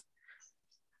is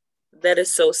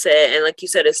so sad. And like you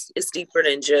said, it's deeper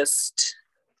than just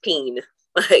peen.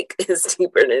 Like it's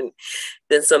deeper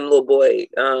than some little boy.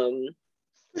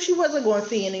 Who she wasn't going to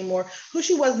see anymore. Who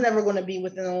she was never going to be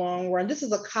with in the long run. This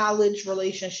is a college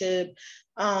relationship.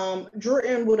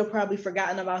 Jordan would have probably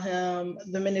forgotten about him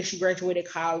the minute she graduated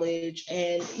college,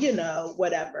 and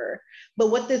whatever. But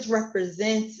what this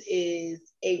represents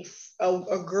is a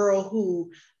girl who,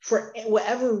 for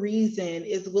whatever reason,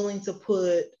 is willing to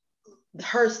put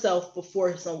herself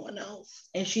before someone else,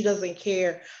 and she doesn't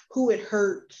care who it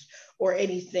hurts or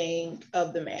anything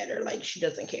of the matter. Like, she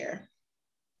doesn't care.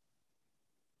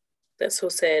 That's so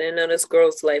sad. And now this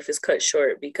girl's life is cut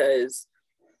short because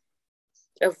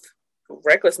of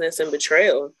recklessness and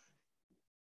betrayal.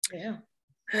 Yeah.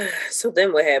 So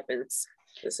then what happens?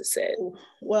 This is sad.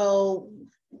 Well,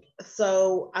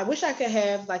 so I wish I could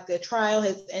have, like, the trial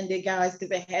has ended, guys, because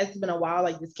it has been a while.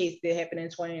 Like, this case did happen in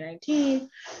 2019.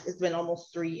 It's been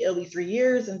it'll be 3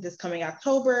 years in this coming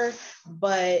October.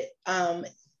 But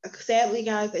sadly,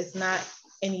 guys, it's not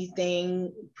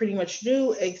anything pretty much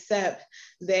new, except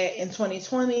that in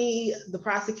 2020, the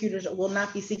prosecutors will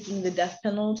not be seeking the death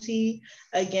penalty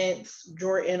against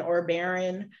Jordan or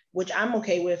Barron, which I'm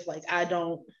okay with. Like, I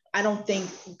don't think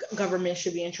government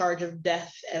should be in charge of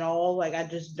death at all. Like, I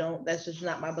just don't, that's just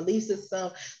not my belief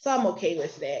system. So I'm okay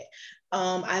with that.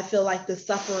 I feel like the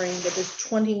suffering that this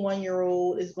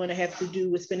 21-year-old is going to have to do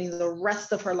with spending the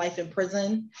rest of her life in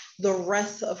prison,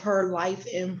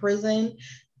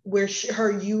 where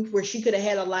her youth, where she could have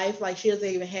had a life, like she doesn't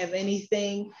even have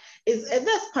anything,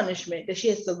 that's punishment that she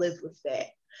has to live with that.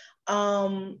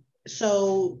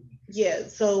 So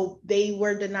they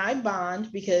were denied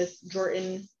bond because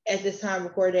Jordan at this time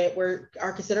recorded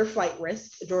are considered flight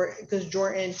risks, because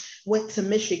Jordan went to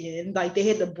Michigan. Like, they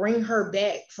had to bring her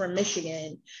back from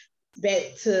Michigan back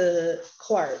to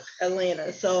Clark,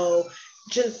 Atlanta. So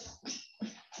just,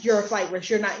 you're a flight risk,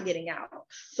 you're not getting out.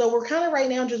 So we're kind of right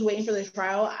now just waiting for the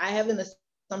trial. I have an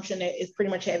assumption that it's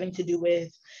pretty much having to do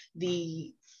with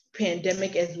the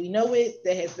pandemic as we know it,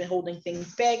 that has been holding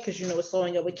things back because, it's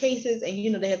slowing up with cases,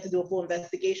 and, they have to do a full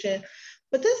investigation.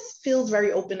 But this feels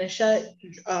very open and shut.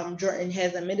 Jordan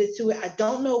has admitted to it. I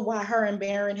don't know why her and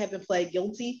Barron haven't pled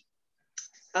guilty.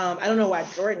 I don't know why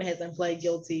Jordan hasn't pled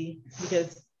guilty,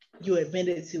 because you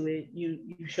admitted to it. You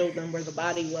showed them where the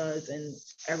body was and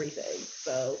everything.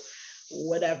 So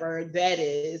whatever that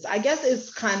is, I guess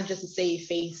it's kind of just to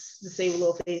save a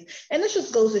little face. And this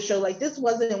just goes to show, like, this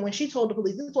wasn't, when she told the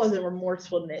police, this wasn't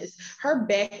remorsefulness. Her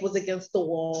back was against the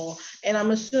wall. And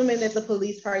I'm assuming that the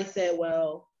police probably said,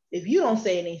 well, if you don't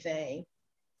say anything,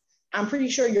 I'm pretty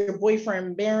sure your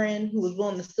boyfriend, Barron, who was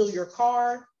willing to steal your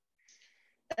car,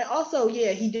 and also,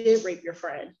 yeah, he did rape your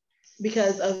friend,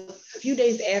 because a few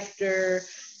days after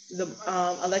the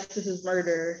Alexis's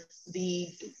murder, the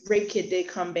rape kit did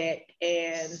come back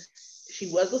and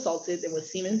she was assaulted. There was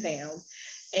semen found,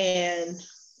 and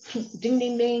ding,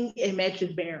 ding, ding, it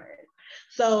matches Barron.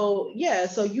 So yeah,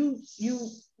 so you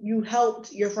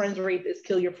helped your friend's rapist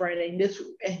kill your friend,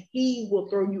 and he will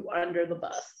throw you under the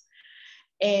bus.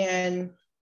 And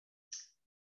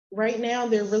right now,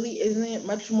 there really isn't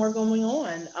much more going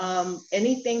on.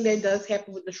 Anything that does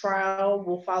happen with the trial,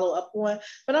 we'll follow up on,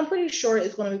 but I'm pretty sure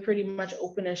it's going to be pretty much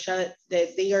open and shut,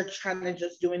 that they are trying to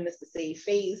just doing this to save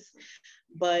face.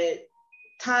 But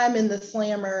time in the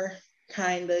slammer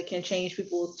kind of can change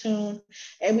people's tune,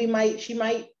 and she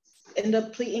might end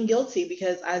up pleading guilty,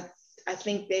 because I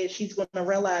think that she's going to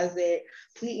realize that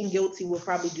pleading guilty will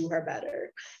probably do her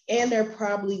better. And there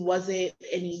probably wasn't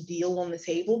any deal on the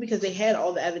table, because they had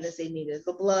all the evidence they needed.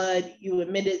 The blood, you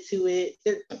admitted to it.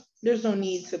 There's no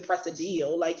need to press a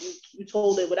deal. Like, you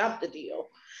told it without the deal.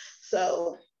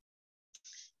 So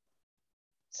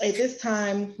at this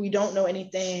time, we don't know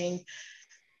anything.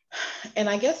 And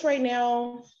I guess right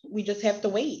now, we just have to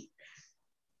wait.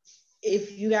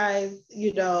 If you guys,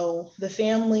 the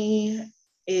family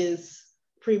is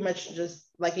pretty much just,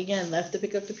 like, again, left to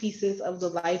pick up the pieces of the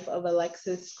life of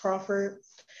Alexis Crawford.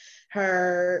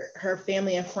 Her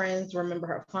family and friends remember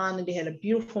her fondly. They had a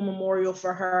beautiful memorial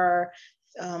for her.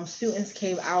 Students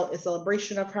came out in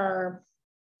celebration of her.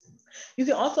 You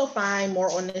can also find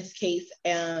more on this case.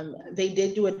 They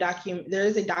did do there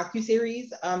is a docuseries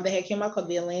that had came out called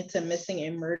The Atlanta Missing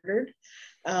and Murdered,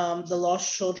 the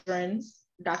Lost Children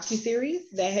docuseries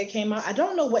that had came out. I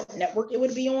don't know what network it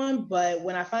would be on, but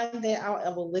when I find that out, I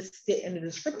will list it in the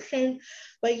description.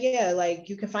 But yeah, like,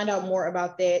 you can find out more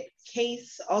about that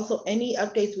case. Also, any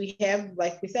updates we have,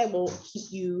 like we said, we'll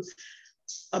keep you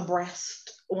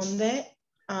abreast on that.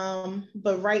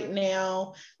 But right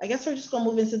now, I guess we're just gonna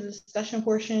move into the discussion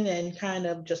portion and kind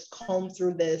of just comb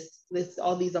through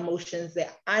all these emotions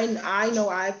that I know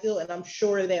I feel, and I'm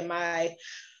sure that my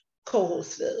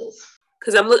co-host feels.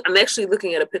 Because I'm actually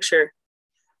looking at a picture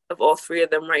of all three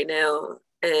of them right now,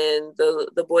 and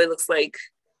the boy looks like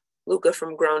Luca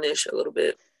from Grownish a little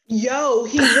bit. Yo,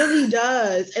 he really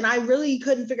does. And I really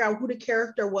couldn't figure out who the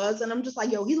character was, and I'm just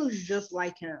like, yo, he looks just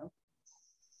like him.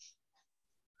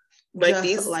 Like,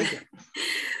 just like him.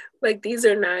 Like, these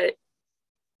are not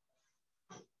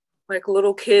like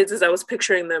little kids as I was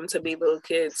picturing them to be little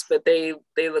kids, but they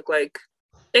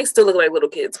still look like little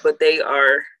kids, but they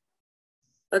are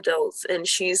adults. And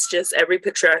she's just, every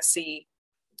picture I see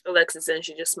Alexis and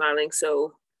she's just smiling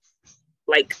so,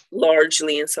 like,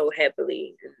 largely and so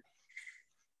happily.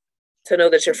 To know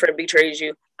that your friend betrays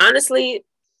you, honestly,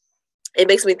 it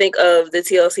makes me think of the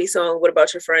TLC song "What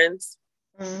About Your Friends."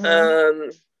 Mm-hmm.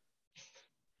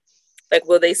 Like,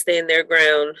 will they stand their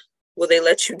ground? Will they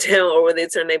let you down, or will they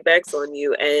turn their backs on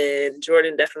you? And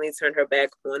Jordan definitely turned her back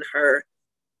on her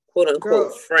quote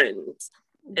unquote friends.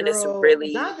 And it's Girl,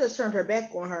 really, John just turned her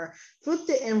back on her, flipped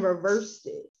it and reversed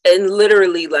it. and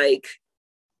literally like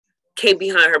came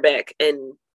behind her back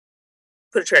and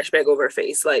put a trash bag over her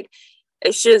face. Like,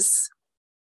 it's just,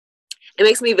 it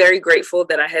makes me very grateful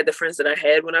that I had the friends that I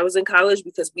had when I was in college,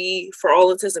 because we, for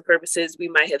all intents and purposes, we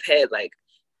might have had like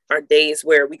our days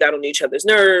where we got on each other's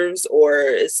nerves, or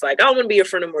it's like, I don't want to be your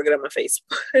friend no more, get out my face.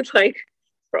 But like,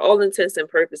 for all intents and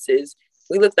purposes,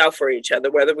 we looked out for each other,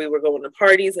 whether we were going to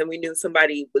parties and we knew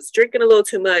somebody was drinking a little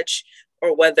too much,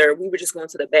 or whether we were just going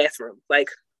to the bathroom. Like,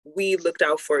 we looked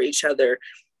out for each other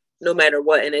no matter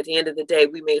what. And at the end of the day,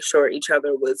 we made sure each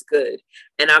other was good.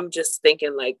 And I'm just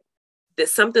thinking like,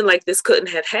 this, something like this couldn't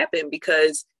have happened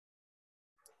because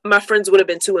my friends would have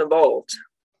been too involved.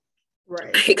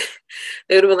 Right. Like,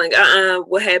 they would have been like,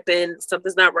 what happened?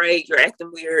 Something's not right. You're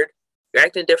acting weird. You're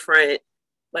acting different.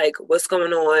 Like, what's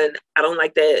going on? I don't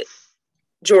like that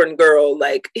Jordan girl.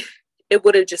 Like, it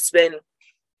would have just been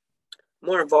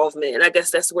more involvement. And I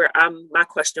guess that's where my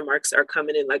question marks are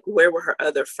coming in. Like, where were her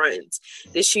other friends?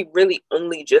 Did she really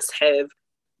only just have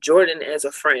Jordan as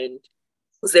a friend?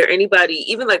 Was there anybody,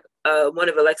 even like one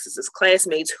of Alexis's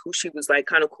classmates who she was like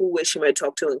kind of cool with, she might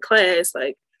talk to in class,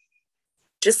 like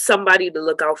just somebody to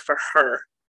look out for her,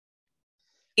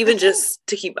 even just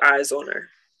to keep eyes on her?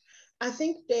 I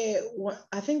think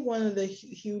one of the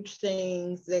huge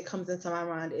things that comes into my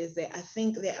mind is that I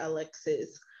think that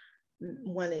Alexis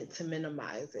wanted to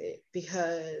minimize it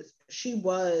because she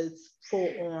was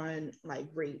full on like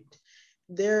raped.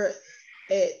 There,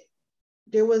 it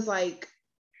there was like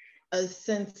a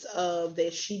sense of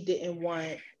that she didn't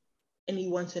want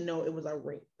anyone to know it was a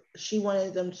rape. She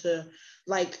wanted them to,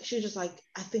 like, she was just like,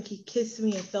 I think he kissed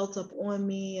me and felt up on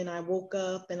me, and I woke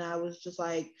up and I was just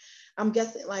like, I'm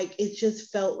guessing like it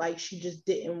just felt like she just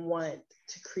didn't want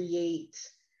to create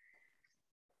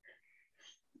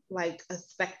like a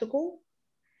spectacle.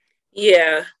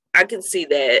 Yeah, I can see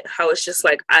that. How it's just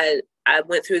like, I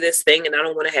went through this thing and I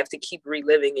don't want to have to keep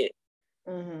reliving it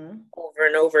over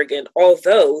and over again.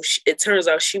 Although it turns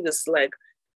out she was like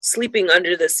sleeping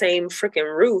under the same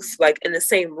freaking roof, like in the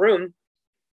same room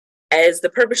as the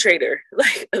perpetrator,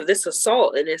 like of this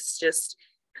assault. And it's just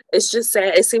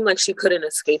sad. It seemed like she couldn't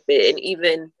escape it. And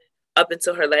even up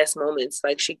until her last moments,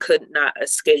 like she could not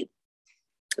escape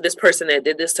this person that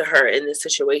did this to her in this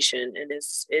situation. And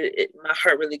my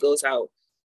heart really goes out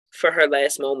for her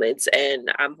last moments.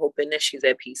 And I'm hoping that she's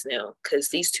at peace now, because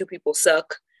these two people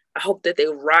suck. I hope that they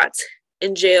rot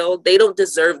in jail. They don't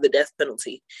deserve the death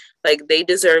penalty. Like, they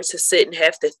deserve to sit and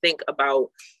have to think about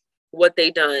what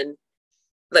they done,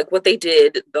 like what they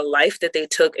did, the life that they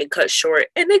took and cut short.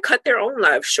 And they cut their own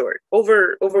lives short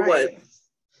over Right.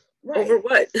 what? Over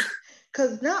what?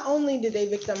 Because not only did they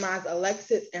victimize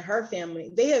Alexis and her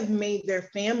family, they have made their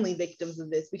family victims of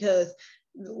this. Because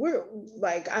we're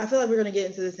like, I feel like we're going to get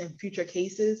into this in future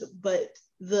cases, but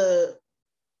the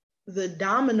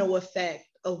domino effect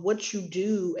of what you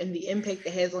do and the impact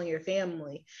it has on your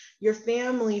family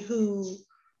who,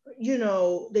 you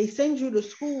know, they send you to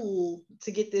school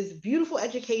to get this beautiful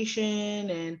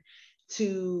education and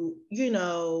to, you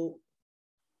know,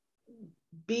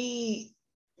 be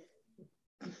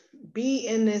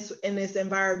in this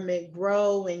environment,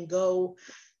 grow and go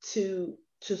to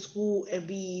school and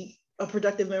be a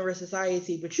productive member of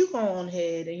society. But you go on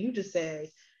ahead and you just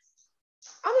say,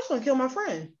 I'm just gonna kill my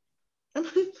friend.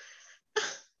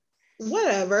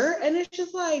 Whatever. And it's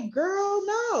just like, girl,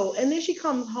 no. And then she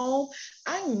comes home.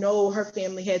 I know her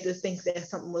family had to think that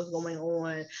something was going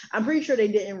on. I'm pretty sure they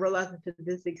didn't realize it to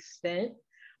this extent,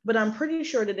 but I'm pretty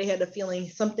sure that they had a feeling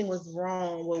something was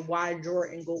wrong with why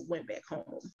Jordan went back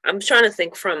home. I'm trying to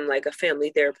think from like a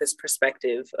family therapist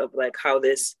perspective of like how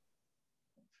this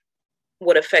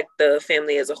would affect the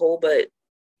family as a whole. But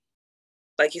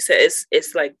like you said,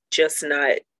 it's like just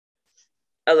not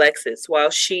Alexis.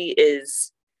 While she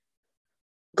is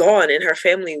gone and her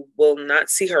family will not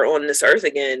see her on this earth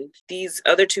again, these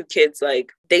other two kids,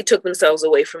 like, they took themselves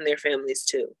away from their families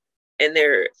too. And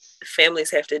their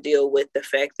families have to deal with the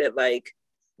fact that, like,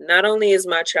 not only is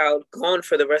my child gone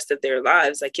for the rest of their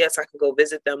lives, like, yes, I can go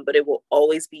visit them, but it will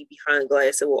always be behind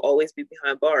glass. It will always be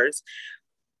behind bars.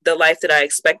 The life that I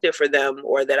expected for them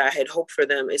or that I had hoped for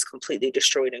them is completely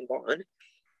destroyed and gone.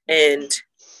 And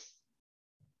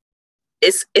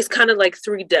it's kind of like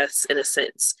three deaths in a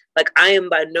sense. Like, I am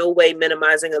by no way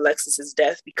minimizing Alexis's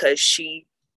death because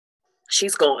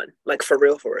she's gone, like, for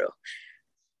real, for real.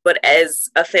 But as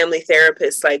a family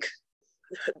therapist, like,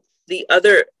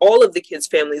 all of the kids'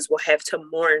 families will have to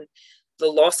mourn the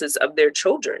losses of their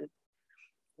children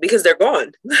because they're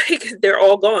gone. Like, they're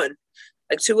all gone.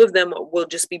 Like, two of them will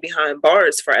just be behind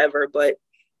bars forever. But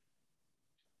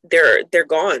they're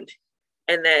gone.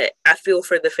 And that I feel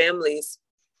for the families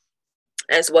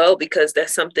as well, because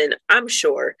that's something I'm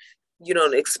sure you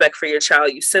don't expect for your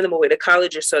child. You send them away to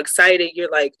college, you're so excited.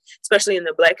 You're like, especially in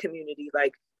the Black community,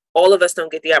 like all of us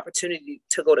don't get the opportunity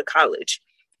to go to college.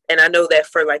 And I know that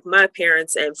for like my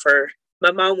parents, and for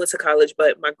my mom went to college,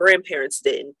 but my grandparents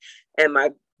didn't. And my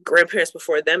grandparents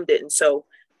before them didn't. So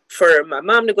for my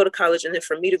mom to go to college, and then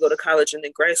for me to go to college and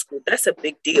then grad school, that's a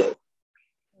big deal.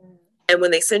 And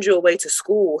when they send you away to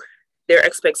school, their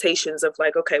expectations of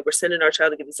like, okay, we're sending our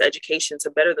child to get this education to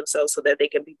better themselves so that they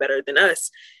can be better than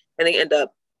us, and they end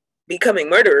up becoming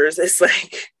murderers. It's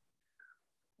like,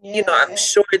 you know, I'm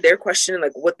sure they're questioning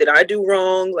like, what did I do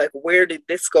wrong? Like, where did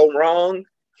this go wrong?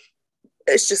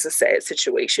 It's just a sad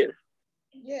situation.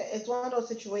 Yeah, it's one of those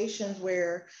situations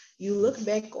where you look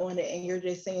back on it and you're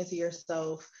just saying to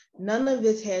yourself, none of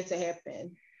this had to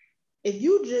happen. If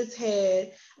you just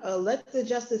had let the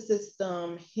justice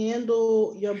system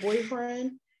handle your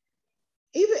boyfriend,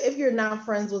 even if you're not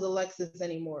friends with Alexis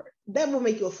anymore, that will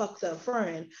make you a fucked up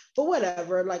friend. But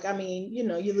whatever, like, I mean, you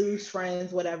know, you lose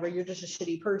friends, whatever, you're just a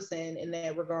shitty person in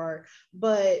that regard.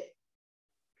 But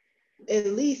at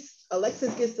least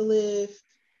Alexis gets to live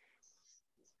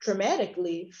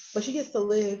traumatically, but she gets to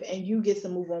live and you get to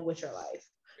move on with your life.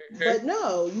 But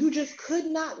no, you just could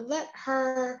not let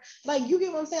her, like, you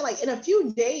get what I'm saying? Like, in a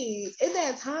few days, in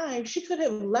that time, she could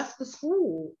have left the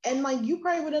school and, like, you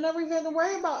probably would have never even had to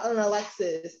worry about an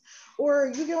Alexis.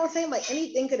 Or, you get what I'm saying? Like,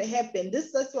 anything could have happened.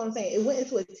 That's what I'm saying. It went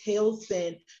into a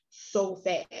tailspin so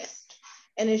fast.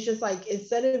 And it's just like,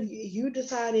 instead of you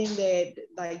deciding that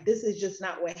like this is just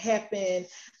not what happened,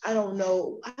 I don't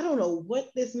know what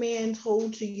this man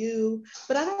told to you,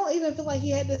 but I don't even feel like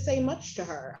he had to say much to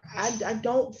her. I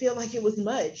don't feel like it was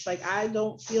much. Like, I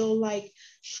don't feel like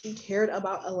she cared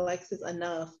about Alexis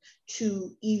enough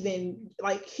to even,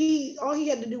 like, all he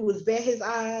had to do was bat his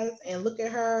eyes and look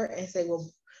at her and say, well,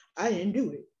 I didn't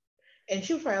do it. And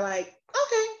she was probably like,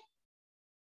 okay.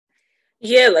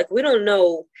 Yeah, like, we don't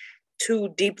know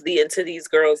too deeply into these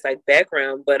girls' like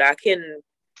background, but I can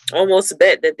almost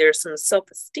bet that there's some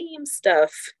self-esteem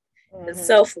stuff and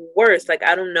self-worth. Like,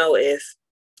 I don't know if,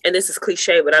 and this is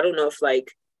cliche, but I don't know if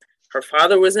like her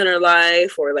father was in her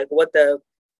life, or like what the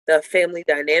family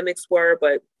dynamics were.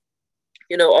 But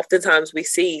you know, oftentimes we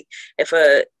see, if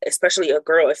especially a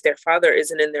girl, if their father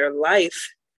isn't in their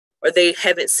life, or they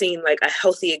haven't seen like a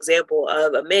healthy example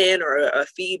of a man, or a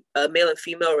male and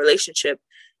female relationship,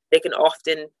 they can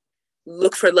often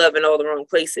look for love in all the wrong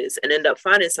places and end up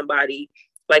finding somebody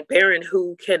like Baron,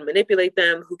 who can manipulate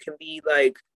them, who can be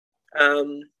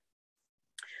um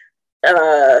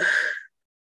uh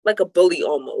like a bully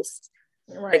almost.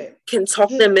 Right. Like, can talk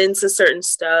them into certain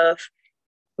stuff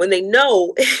when they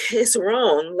know it's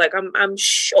wrong. Like, I'm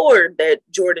sure that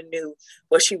Jordan knew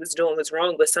what she was doing was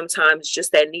wrong, but sometimes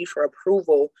just that need for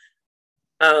approval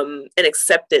and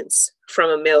acceptance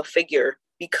from a male figure,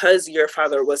 because your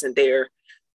father wasn't there,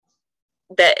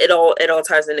 that it all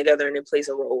ties in together and it plays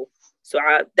a role. So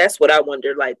that's what I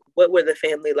wonder, like, what were the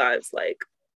family lives like?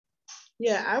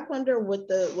 Yeah, I wonder what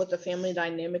the family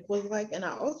dynamic was like, and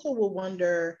I also will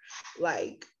wonder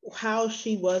like how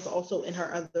she was also in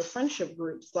her other friendship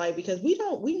groups, like, because we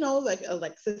know like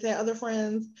Alexis had other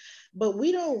friends, but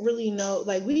we don't really know,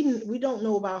 like, we don't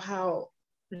know about how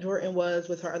Jordan was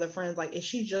with her other friends. Like, is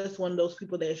she just one of those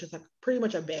people that is just like pretty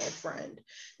much a bad friend?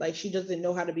 Like, she doesn't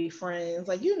know how to be friends.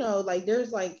 Like, you know, like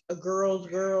there's like a girl's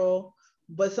girl,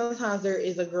 but sometimes there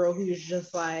is a girl who's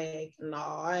just like, no,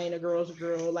 I ain't a girl's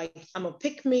girl. Like, I'm a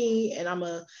pick me and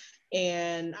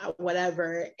and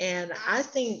whatever. And I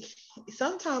think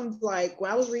sometimes, like,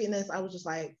 when I was reading this, I was just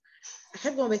like, I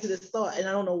kept going back to this thought, and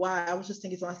I don't know why. I was just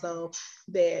thinking to myself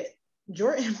that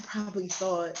Jordan probably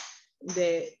thought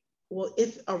that, well,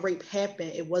 if a rape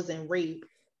happened, it wasn't rape.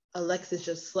 Alexis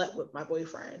just slept with my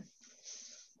boyfriend.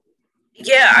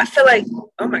 Yeah, I feel like,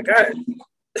 oh my God.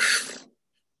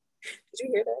 Did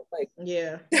you hear that? Like,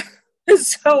 yeah.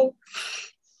 So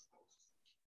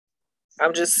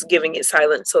I'm just giving it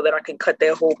silence so that I can cut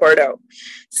that whole part out.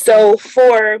 So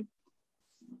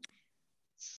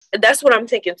that's what I'm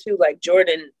thinking too. Like,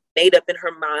 Jordan made up in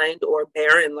her mind, or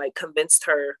Baron like convinced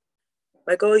her,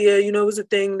 like, oh yeah, you know, it was a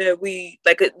thing that we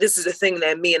like. This is a thing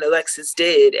that me and Alexis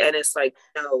did, and it's like,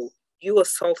 no, you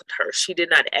assaulted her. She did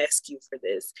not ask you for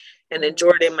this. And then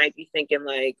Jordan might be thinking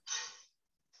like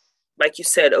you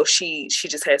said, oh, she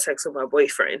just had sex with my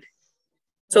boyfriend.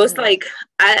 So it's like,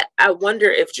 I wonder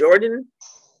if Jordan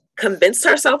convinced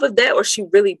herself of that, or she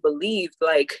really believed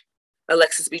like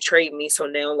Alexis betrayed me, so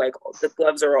now like the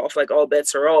gloves are off, like all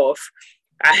bets are off.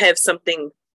 I have something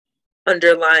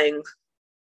underlying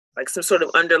like some sort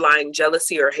of underlying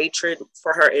jealousy or hatred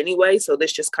for her anyway. So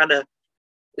this just kind of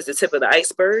is the tip of the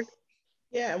iceberg.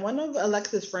 Yeah, and one of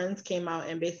Alexis' friends came out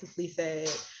and basically said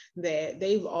that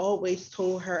they've always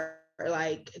told her,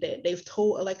 like, that they've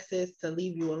told Alexis to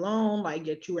leave you alone, like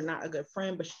that you were not a good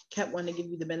friend, but she kept wanting to give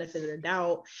you the benefit of the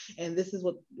doubt, and this is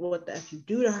what the f you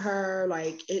do to her,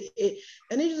 like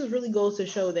and it just really goes to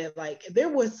show that like there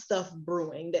was stuff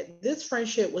brewing, that this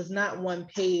friendship was not one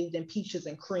paved in peaches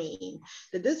and cream,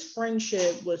 that this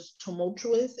friendship was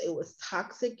tumultuous, it was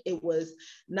toxic, it was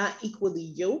not equally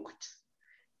yoked.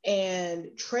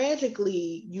 And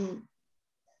tragically,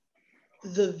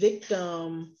 the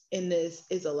victim in this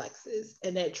is Alexis,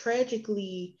 and that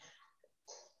tragically,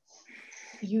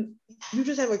 you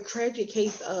just have a tragic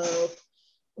case of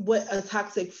what a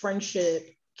toxic friendship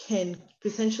can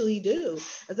potentially do.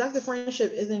 A toxic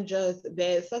friendship isn't just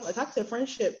bad stuff. A toxic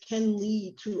friendship can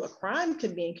lead to a crime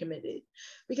being committed,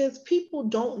 because people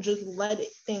don't just let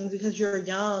things, because you're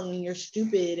young and you're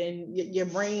stupid and your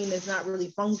brain is not really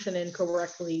functioning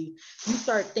correctly. You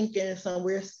start thinking some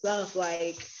weird stuff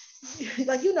like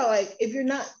like if you're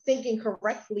not thinking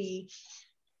correctly,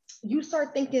 you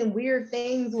start thinking weird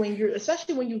things when you're,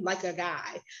 especially when you like a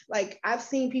guy. Like I've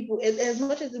seen people, as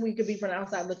much as we could be from the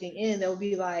outside looking in, they'll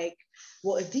be like,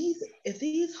 well, if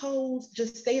these hoes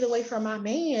just stayed away from my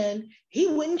man, he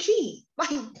wouldn't cheat.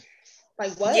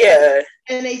 Like what? Yeah.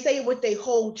 And they say it with their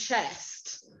whole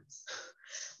chest.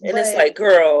 And it's like,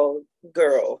 girl.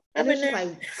 And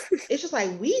it's just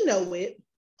like we know it,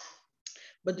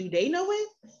 but do they know it?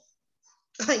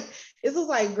 Like it's just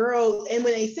like, girl, and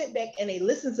when they sit back and they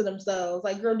listen to themselves,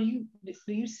 like, girl, do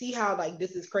you see how like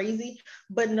this is crazy?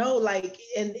 But no, like,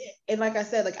 and like I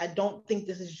said, like I don't think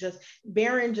this is just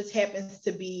Baron just happens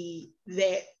to be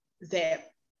that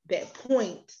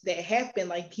point that happened.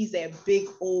 Like he's that big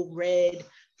old red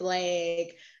flag,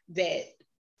 that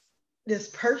this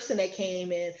person that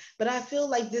came in. But I feel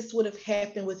like this would have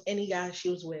happened with any guy she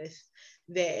was with,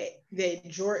 that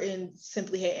Jordan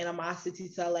simply had animosity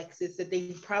to Alexis, that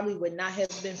they probably would not have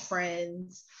been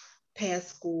friends past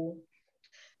school,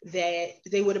 that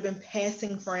they would have been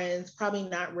passing friends, probably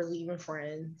not really even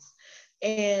friends,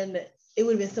 and it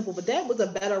would have been simple. But that was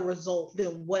a better result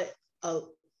than what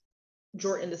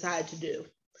Jordan decided to do.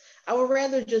 I would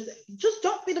rather just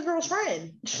don't be the girl's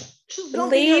friend. Just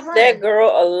don't leave that girl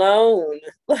alone.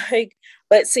 Like,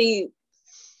 but see,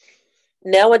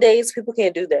 nowadays people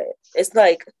can't do that. It's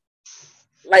like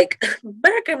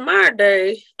back in my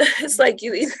day, it's like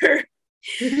you either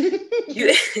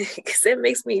because it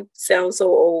makes me sound so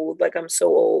old, like I'm so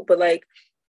old, but like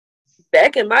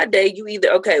back in my day, you either,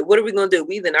 okay, what are we gonna do?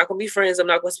 We either not gonna be friends, I'm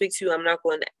not gonna speak to you, I'm not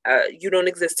gonna you don't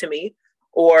exist to me,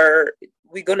 or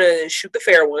we gonna shoot the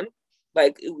fair one,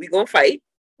 like we gonna fight,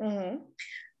 or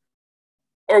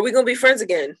we gonna be friends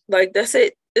again. Like that's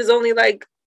it. There's only like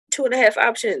 2.5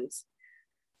 options.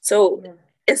 So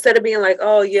instead of being like,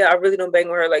 oh yeah, I really don't bang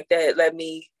with her like that, let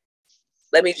me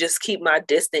just keep my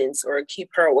distance or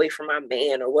keep her away from my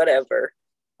man or whatever.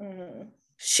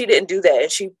 She didn't do that,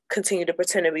 and she continued to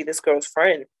pretend to be this girl's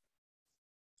friend.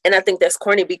 And I think that's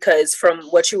corny, because from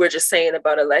what you were just saying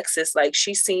about Alexis, like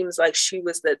she seems like she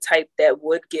was the type that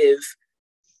would give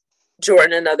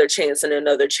Jordan another chance and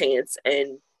another chance.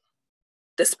 And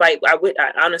despite, I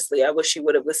wish she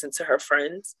would have listened to her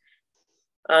friends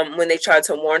when they tried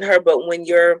to warn her. But when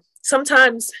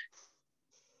sometimes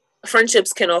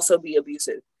friendships can also be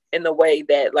abusive in the way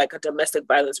that like a domestic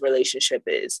violence relationship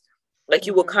is. Like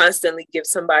you will constantly give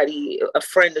somebody, a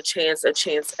friend, a chance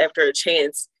after a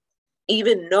chance,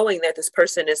 even knowing that this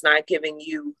person is not giving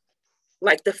you,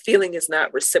 like the feeling is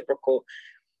not reciprocal.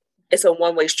 It's a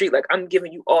one-way street. Like I'm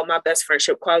giving you all my best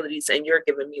friendship qualities and you're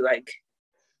giving me like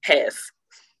half.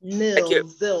 Nil, like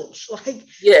zilch.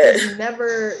 Like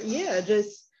never,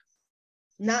 just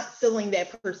not filling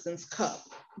that person's cup.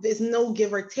 There's no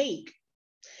give or take.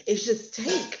 It's just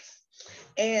take.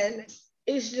 And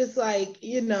it's just like,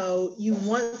 you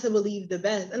want to believe the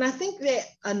best. And I think that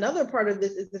another part of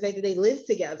this is the fact that they live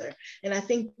together. And I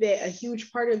think that a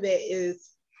huge part of that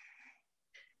is,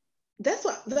 that's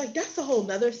a whole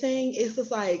nother thing. It's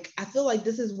just like, I feel like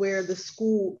this is where the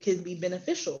school can be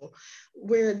beneficial,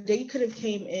 where they could have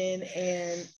came in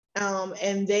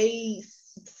and they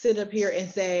sit up here and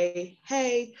say,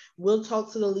 hey, we'll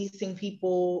talk to the leasing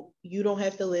people. You don't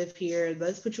have to live here.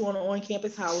 Let's put you on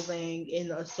campus housing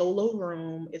in a solo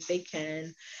room if they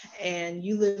can. And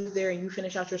you live there and you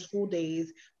finish out your school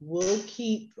days. We'll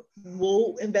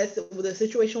invest, the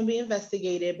situation will be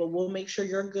investigated, but we'll make sure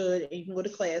you're good and you can go to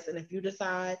class. And if you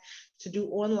decide to do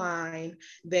online,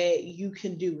 that you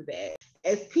can do that.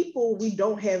 as people, we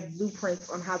don't have blueprints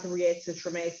on how to react to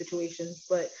traumatic situations,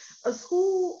 but a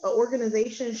school, an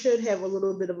organization should have a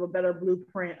little bit of a better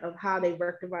blueprint of how they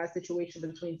rectify a situation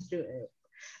between students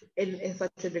in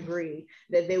such a degree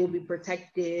that they will be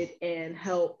protected and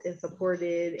helped and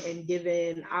supported and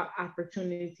given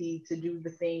opportunity to do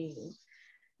the things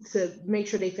to make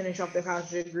sure they finish off their college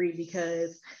degree,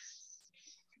 because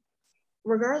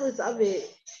regardless of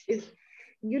it, it's,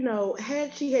 you know,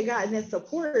 had she had gotten that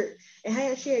support and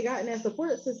had she had gotten that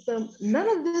support system, none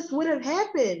of this would have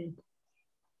happened.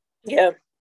 Yeah,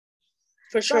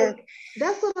 for sure. Like,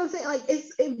 that's what I'm saying. Like,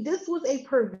 if this was a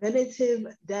preventative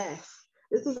death,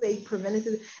 this was a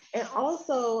preventative, and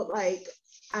also like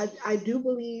I do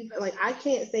believe, like, I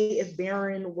can't say if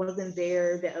Barron wasn't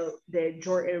there that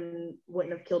Jordan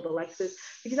wouldn't have killed Alexis,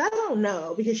 because I don't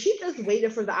know, because she just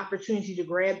waited for the opportunity to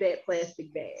grab that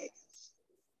plastic bag.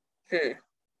 And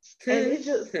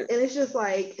it's just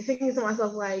like thinking to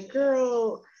myself, like,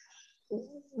 girl,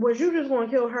 was you just going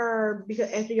to kill her because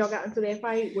after y'all got into that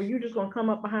fight, were you just going to come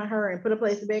up behind her and put a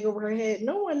plastic bag over her head?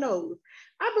 No one knows.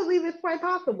 I believe it's quite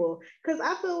possible, because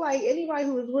I feel like anybody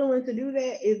who is willing to do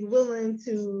that is willing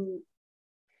to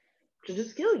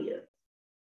just kill you.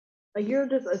 Like, you're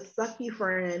just a sucky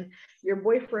friend. Your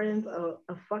boyfriend's a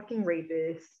fucking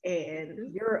rapist,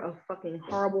 and you're a fucking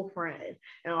horrible friend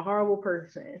and a horrible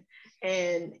person.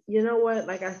 And you know what?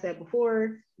 Like I said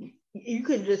before, you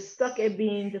could just stuck at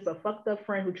being just a fucked up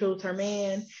friend who chose her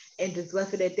man and just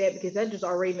left it at that, because that just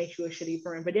already makes you a shitty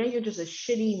friend. But then you're just a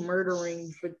shitty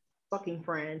murdering fucking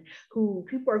friend who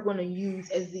people are going to use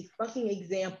as the fucking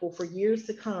example for years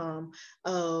to come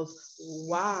of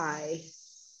why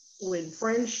when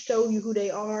friends show you who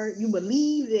they are, you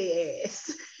believe their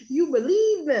ass. You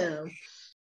believe them.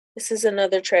 This is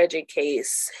another tragic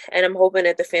case, and I'm hoping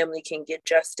that the family can get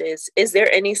justice. Is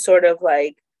there any sort of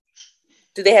like,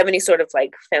 do they have any sort of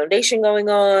like foundation going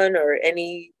on, or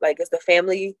any, like, is the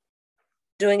family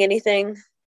doing anything?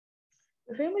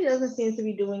 The family doesn't seem to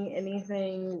be doing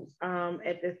anything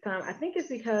at this time. I think it's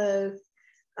because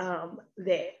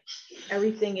that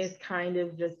everything is kind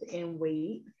of just in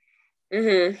wait.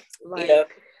 Like, yeah.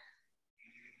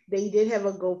 They did have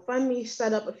a GoFundMe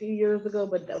set up a few years ago,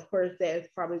 but of course that has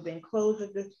probably been closed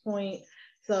at this point.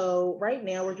 So right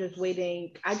now we're just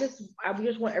waiting. I just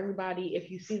want everybody,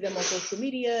 if you see them on social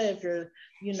media, if you're,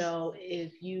 you know,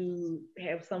 if you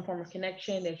have some form of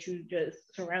connection, that you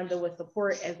just surround them with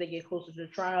support as they get closer to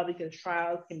trial, because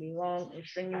trials can be long and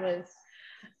strenuous.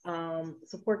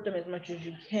 Support them as much as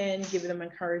you can, give them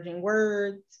encouraging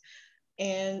words,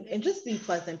 and just be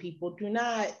pleasant people. Do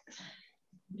not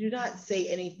say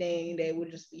anything that would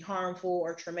just be harmful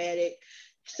or traumatic.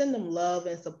 Send them love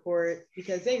and support,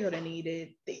 because they're going to need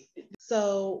it.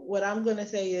 So what I'm going to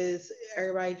say is,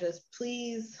 everybody just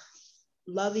please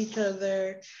love each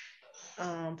other.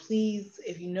 Please,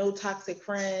 if you know toxic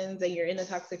friends and you're in a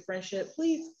toxic friendship,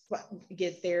 please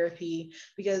get therapy,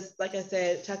 because like I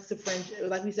said, toxic friendship,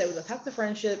 like we said, with the toxic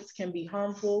friendships can be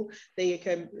harmful. They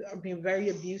can be very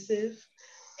abusive,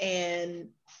 and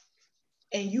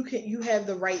you have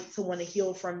the right to want to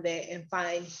heal from that and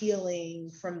find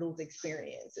healing from those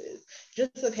experiences,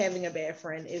 just of having a bad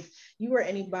friend. If you or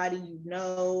anybody you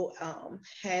know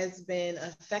has been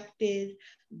affected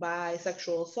by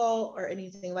sexual assault or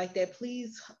anything like that,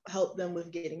 please help them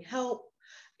with getting help,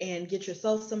 and get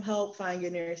yourself some help. Find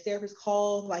your nearest therapist.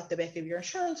 Call like the back of your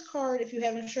insurance card if you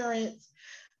have insurance.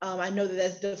 I know that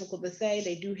that's difficult to say.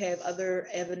 They do have other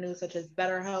avenues such as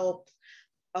BetterHelp,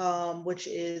 which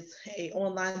is a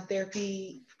online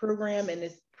therapy program, and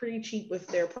it's pretty cheap with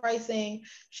their pricing.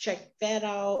 Check that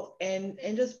out, and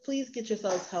just please get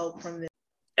yourselves help from them.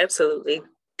 Absolutely.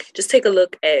 Just take a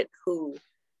look at who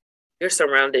you're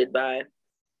surrounded by.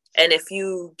 And if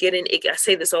you get an icky, I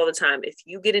say this all the time, if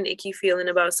you get an icky feeling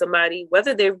about somebody,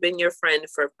 whether they've been your friend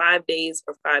for 5 days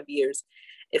or 5 years,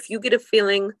 if you get a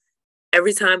feeling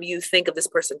every time you think of this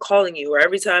person calling you, or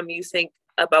every time you think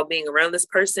about being around this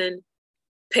person,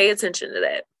 pay attention to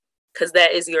that, because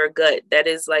that is your gut. That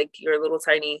is like your little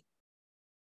tiny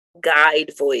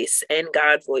guide voice and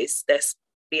God voice that's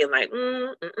being like,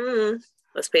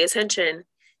 let's pay attention.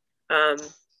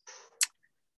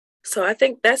 So I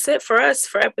think that's it for us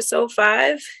for episode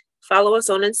 5. Follow us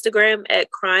on Instagram at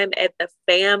Crime at the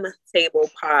Fam Table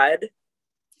Pod.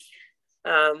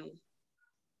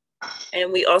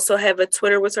 And we also have a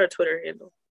Twitter. What's our Twitter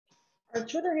handle? Our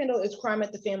Twitter handle is Crime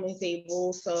at the Family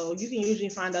Table. So you can usually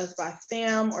find us by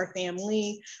fam or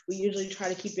family. We usually try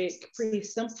to keep it pretty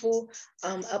simple,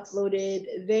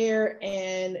 uploaded there.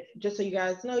 And just so you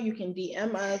guys know, you can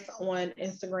DM us on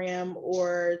Instagram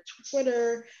or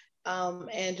Twitter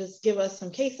and just give us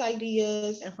some case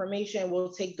ideas, information.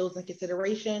 We'll take those in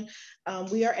consideration.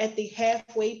 We are at the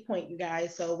halfway point, you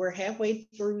guys. So we're halfway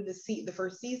through the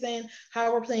first season.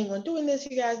 How we're planning on doing this,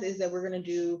 you guys, is that we're going to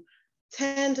do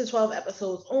 10 to 12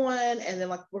 episodes on, and then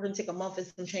like we're going to take a month and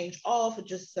some change off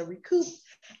just to recoup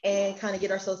and kind of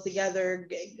get ourselves together,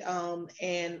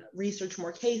 and research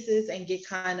more cases and get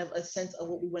kind of a sense of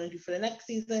what we want to do for the next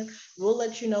season. We'll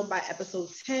let you know by episode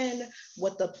 10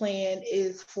 what the plan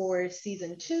is for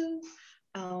season 2.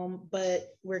 But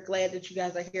we're glad that you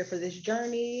guys are here for this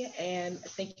journey, and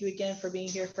thank you again for being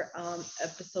here for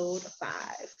episode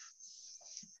 5.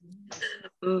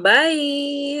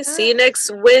 Bye. See you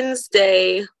next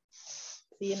Wednesday.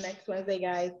 See you next Wednesday,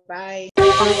 guys. Bye.